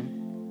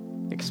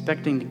attention,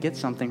 expecting to get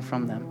something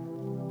from them.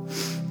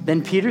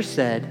 Then Peter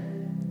said,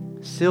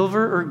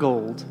 "Silver or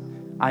gold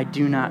I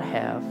do not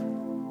have,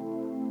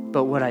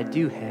 but what I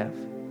do have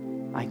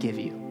I give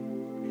you.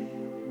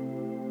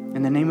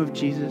 In the name of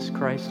Jesus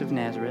Christ of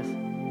Nazareth,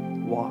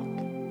 walk."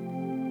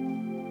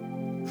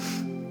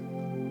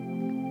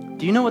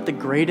 Do you know what the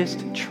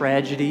greatest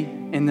tragedy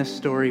in this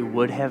story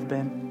would have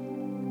been?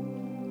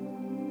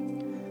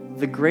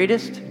 The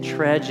greatest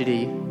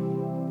tragedy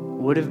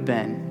would have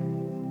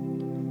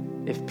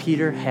been if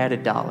Peter had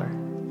 $1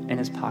 in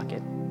his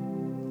pocket.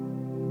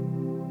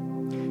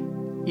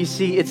 You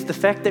see, it's the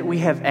fact that we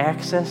have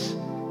access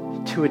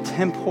to a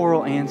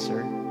temporal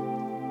answer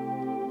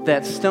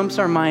that stumps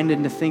our mind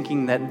into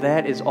thinking that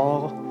that is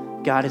all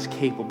God is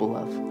capable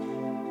of.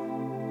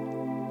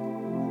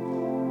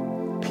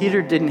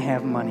 Peter didn't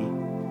have money,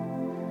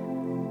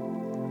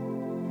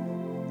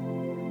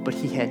 but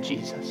he had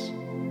Jesus.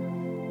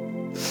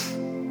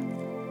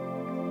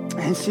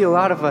 And see, a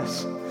lot of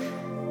us,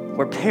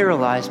 we're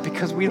paralyzed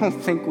because we don't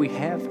think we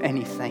have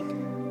anything.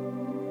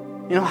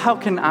 You know, how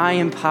can I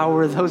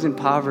empower those in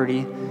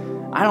poverty?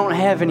 I don't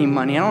have any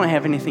money. I don't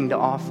have anything to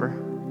offer.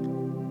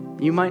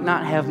 You might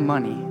not have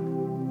money,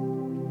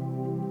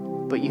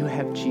 but you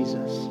have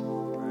Jesus.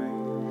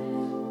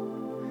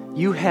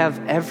 You have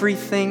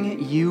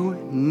everything you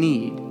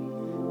need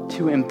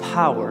to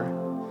empower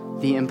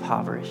the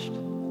impoverished.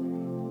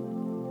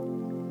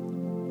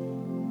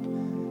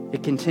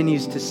 It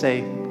continues to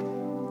say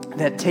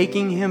that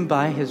taking him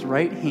by his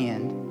right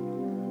hand,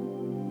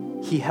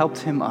 he helped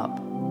him up,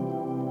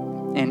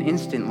 and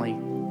instantly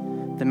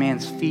the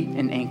man's feet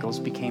and ankles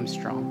became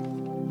strong.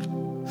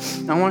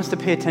 Now, I want us to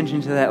pay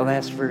attention to that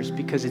last verse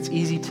because it's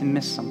easy to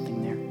miss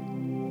something there.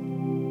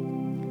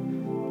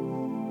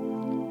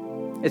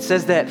 It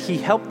says that he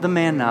helped the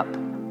man up,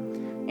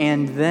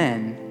 and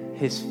then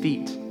his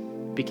feet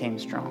became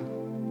strong.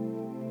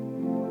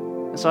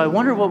 So I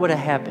wonder what would have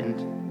happened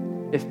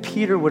if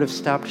Peter would have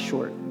stopped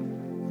short.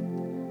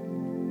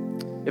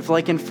 if,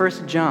 like in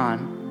 1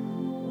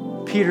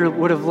 John, Peter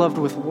would have loved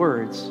with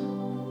words,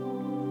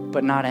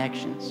 but not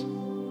actions.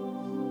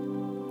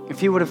 If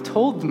he would have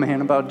told the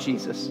man about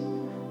Jesus,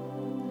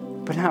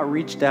 but not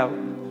reached out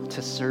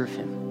to serve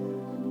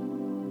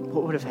him,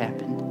 what would have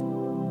happened?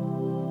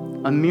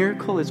 A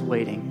miracle is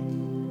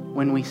waiting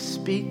when we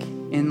speak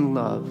in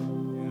love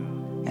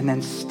and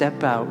then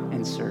step out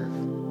and serve.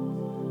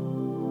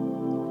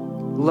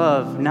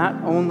 Love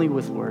not only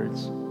with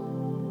words,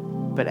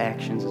 but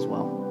actions as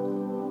well.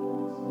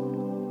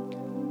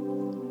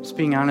 Just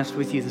being honest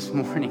with you this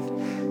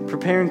morning,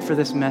 preparing for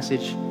this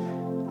message,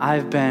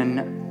 I've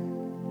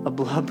been a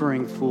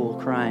blubbering fool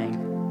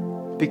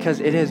crying because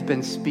it has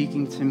been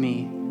speaking to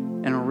me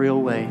in a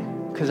real way.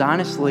 Because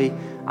honestly,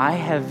 I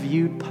have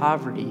viewed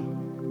poverty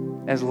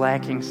as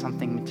lacking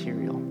something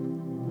material.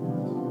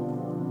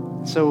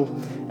 So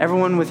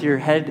everyone with your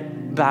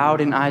head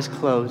bowed and eyes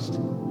closed,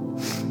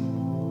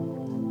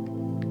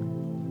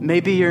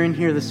 maybe you're in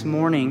here this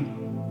morning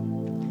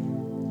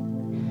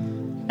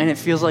and it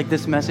feels like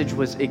this message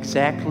was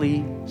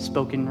exactly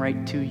spoken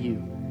right to you.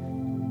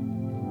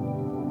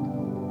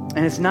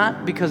 And it's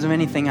not because of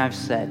anything I've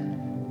said.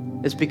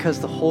 It's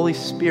because the Holy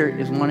Spirit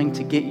is wanting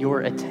to get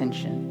your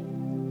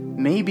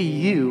attention. Maybe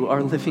you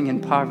are living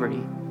in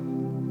poverty.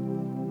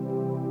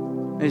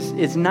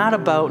 It's not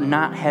about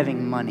not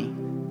having money.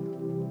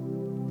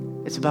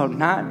 It's about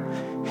not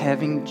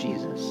having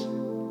Jesus.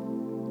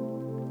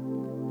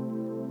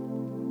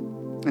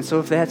 And so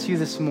if that's you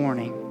this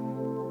morning,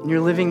 and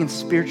you're living in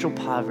spiritual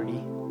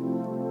poverty,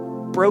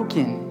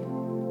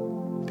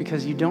 broken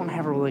because you don't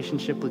have a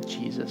relationship with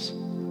Jesus,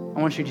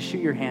 I want you to shoot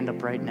your hand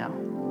up right now.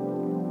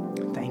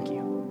 Thank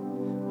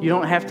you. You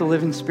don't have to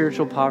live in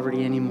spiritual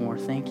poverty anymore.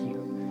 Thank you.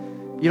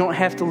 You don't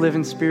have to live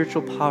in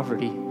spiritual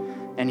poverty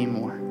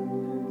anymore.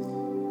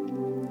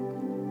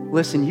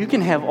 Listen, you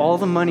can have all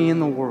the money in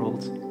the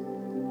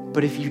world,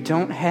 but if you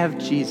don't have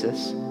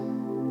Jesus,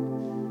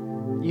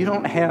 you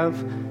don't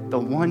have the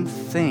one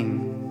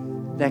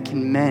thing that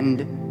can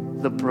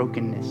mend the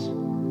brokenness.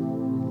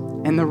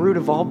 And the root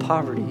of all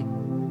poverty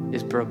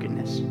is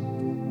brokenness.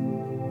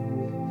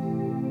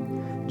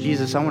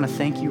 Jesus, I want to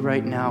thank you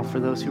right now for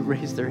those who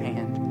raised their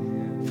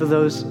hand, for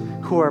those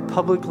who are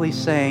publicly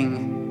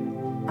saying,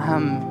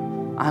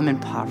 I'm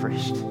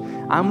impoverished.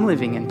 I'm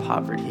living in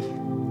poverty.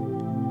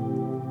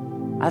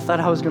 I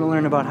thought I was going to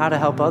learn about how to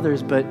help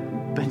others, but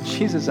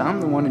Jesus, I'm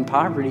the one in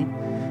poverty.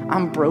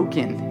 I'm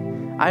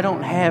broken. I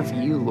don't have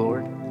you,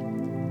 Lord.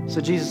 So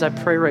Jesus, I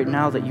pray right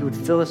now that you would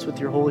fill us with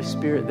your Holy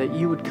Spirit, that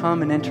you would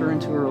come and enter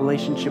into a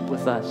relationship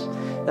with us,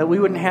 that we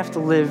wouldn't have to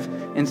live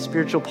in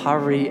spiritual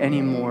poverty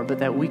anymore, but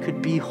that we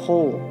could be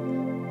whole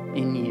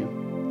in you.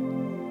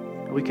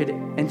 We could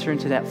enter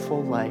into that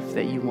full life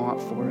that you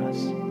want for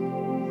us.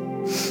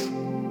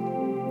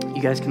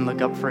 You guys can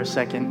look up for a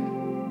second.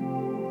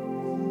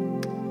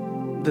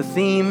 The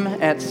theme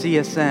at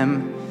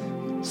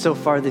CSM so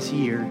far this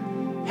year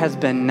has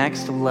been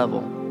next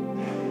level.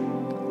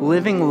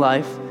 Living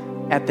life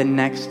at the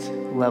next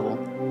level.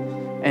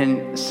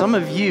 And some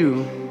of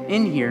you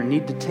in here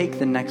need to take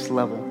the next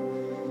level.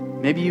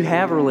 Maybe you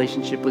have a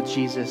relationship with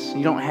Jesus.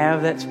 You don't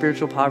have that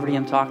spiritual poverty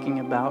I'm talking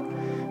about.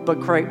 But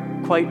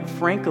quite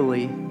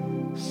frankly,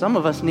 some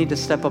of us need to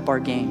step up our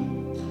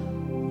game.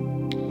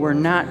 We're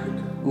not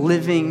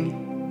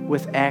living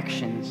with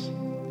actions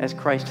as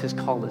Christ has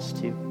called us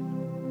to.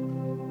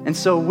 And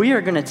so we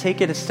are going to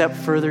take it a step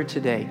further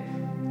today.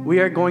 We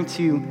are going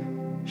to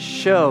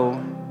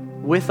show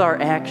with our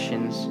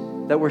actions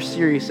that we're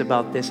serious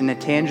about this in a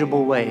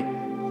tangible way.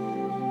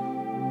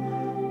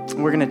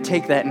 We're going to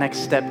take that next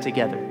step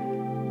together.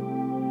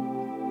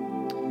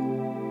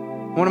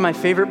 One of my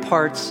favorite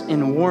parts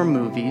in war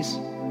movies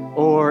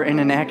or in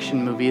an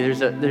action movie,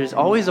 there's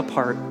always a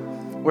part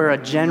where a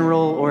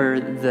general or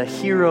the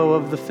hero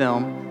of the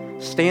film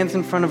stands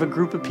in front of a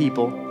group of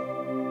people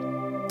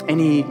and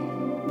he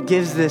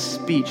gives this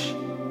speech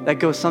that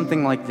goes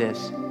something like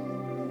this.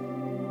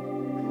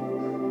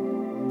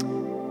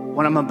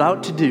 What I'm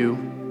about to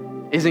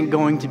do isn't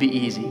going to be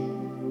easy.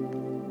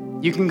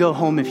 You can go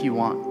home if you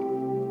want.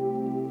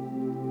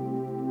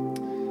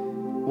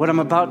 What I'm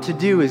about to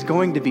do is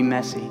going to be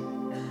messy.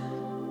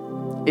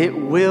 It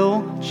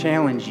will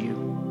challenge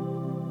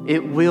you.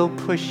 It will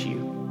push you.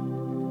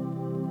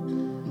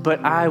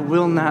 But I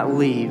will not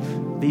leave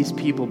these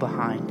people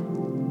behind.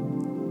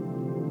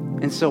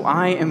 And so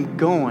I am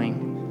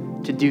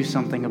going to do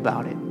something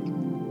about it.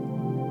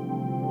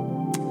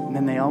 And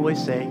then they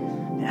always say,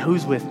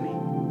 who's with me?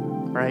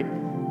 Right?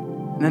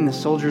 And then the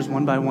soldiers,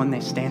 one by one, they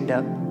stand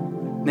up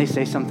and they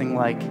say something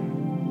like,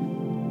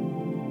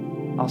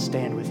 I'll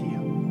stand with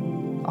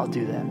you. I'll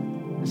do that.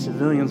 The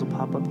civilians will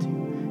pop up to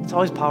you. It's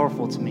always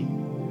powerful to me.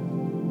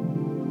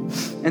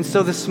 And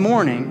so this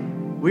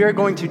morning, we are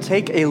going to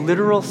take a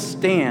literal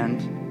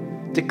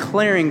stand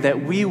declaring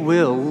that we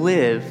will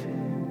live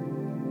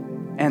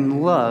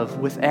and love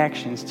with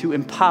actions to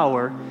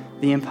empower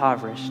the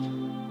impoverished.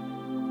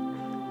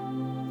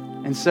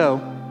 And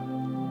so,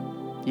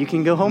 you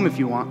can go home if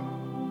you want.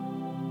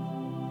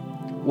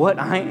 What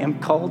I am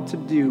called to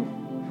do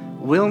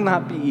will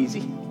not be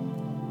easy.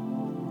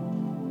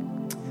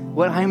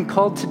 What I am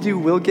called to do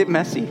will get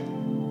messy.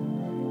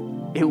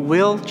 It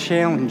will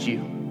challenge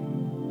you.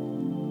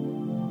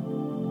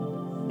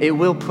 It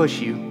will push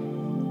you.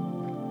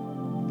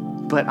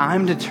 But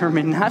I'm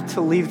determined not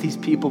to leave these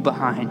people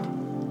behind.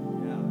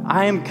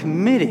 I am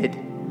committed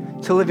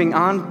to living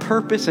on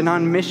purpose and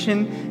on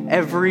mission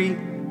every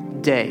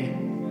day.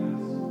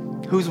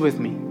 Who's with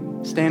me?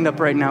 Stand up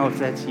right now if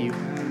that's you.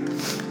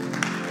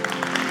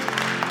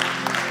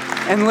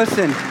 And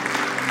listen,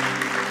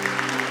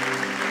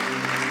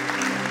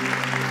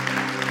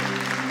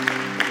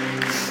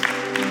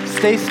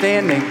 stay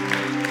standing.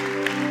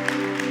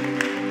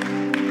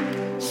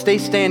 Stay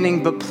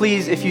standing, but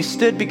please, if you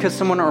stood because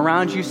someone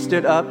around you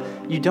stood up,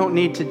 you don't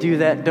need to do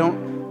that.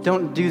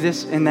 Don't do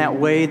this in that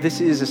way.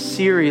 This is a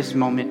serious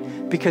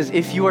moment, because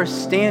if you're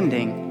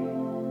standing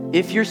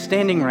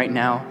right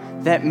now,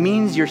 that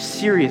means you're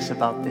serious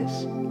about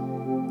this.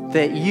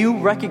 That you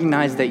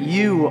recognize that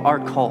you are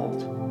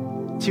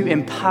called to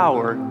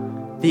empower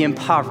the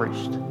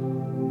impoverished.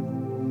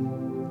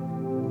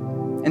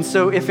 And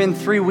so if in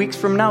 3 weeks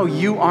from now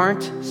you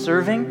aren't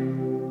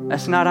serving,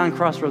 that's not on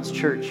Crossroads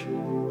Church.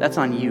 That's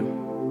on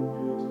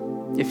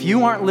you. If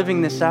you aren't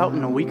living this out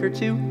in a week or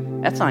two,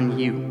 that's on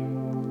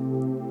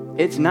you.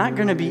 It's not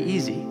going to be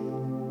easy.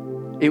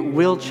 It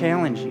will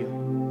challenge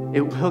you.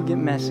 It will get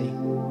messy.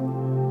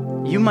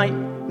 You might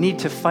need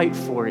to fight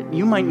for it.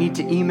 You might need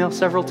to email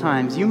several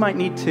times. You might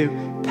need to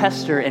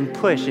pester and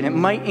push, and it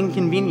might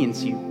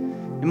inconvenience you.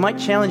 It might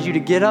challenge you to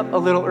get up a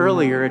little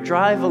earlier, or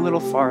drive a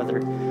little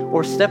farther,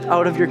 or step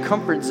out of your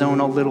comfort zone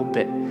a little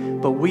bit.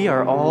 But we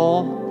are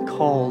all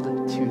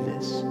called to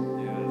this,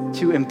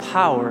 to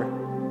empower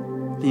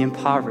the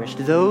impoverished,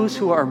 those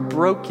who are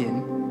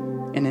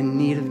broken and in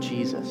need of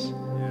Jesus.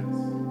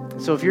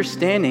 So if you're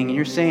standing and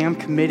you're saying, I'm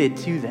committed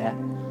to that,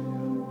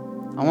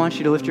 I want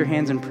you to lift your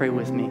hands and pray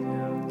with me.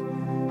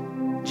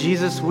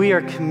 Jesus, we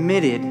are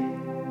committed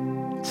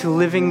to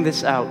living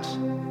this out,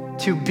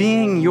 to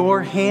being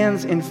your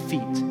hands and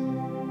feet.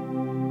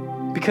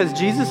 Because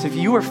Jesus, if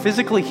you were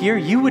physically here,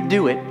 you would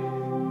do it,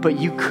 but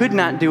you could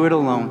not do it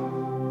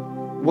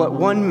alone. What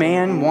one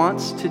man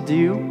wants to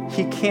do,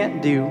 he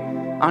can't do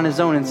on his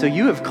own. And so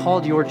you have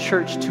called your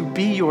church to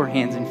be your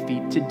hands and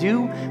feet, to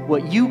do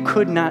what you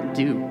could not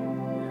do.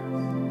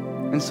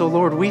 And so,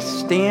 Lord, we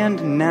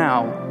stand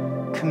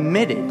now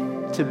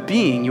committed to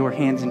being your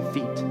hands and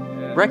feet,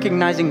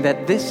 recognizing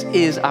that this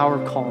is our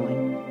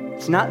calling.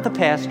 It's not the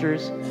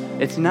pastor's.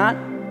 It's not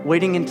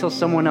waiting until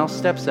someone else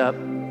steps up.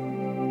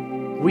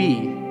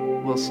 We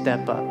will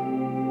step up.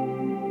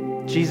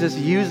 Jesus,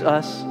 use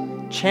us,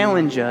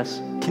 challenge us,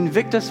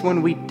 convict us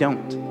when we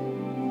don't,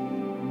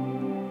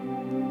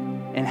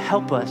 and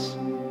help us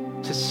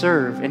to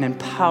serve and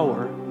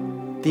empower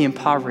the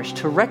impoverished,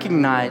 to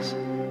recognize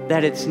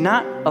that it's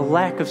not a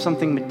lack of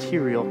something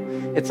material,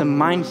 it's a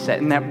mindset,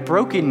 and that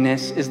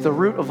brokenness is the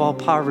root of all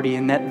poverty,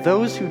 and that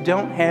those who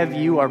don't have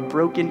you are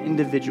broken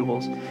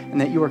individuals,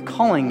 and that you are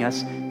calling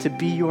us to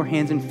be your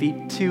hands and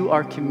feet to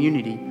our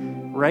community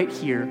right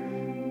here,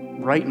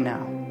 right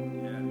now.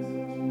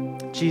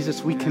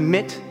 Jesus, we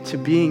commit to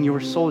being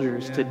your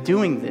soldiers, to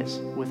doing this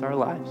with our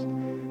lives.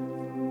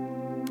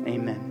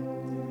 Amen.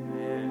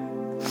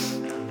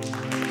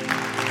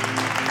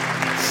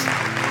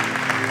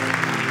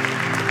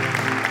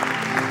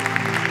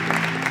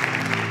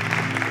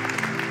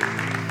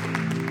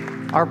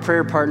 Our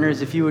prayer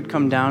partners, if you would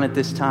come down at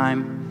this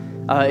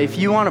time. If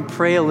you want to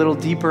pray a little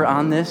deeper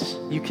on this,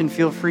 you can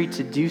feel free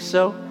to do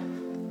so.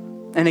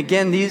 And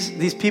again,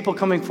 these people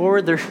coming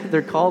forward,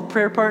 they're called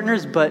prayer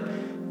partners, but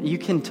you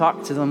can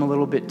talk to them a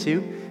little bit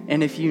too.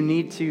 And if you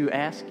need to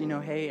ask,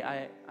 hey,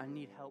 I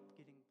need help.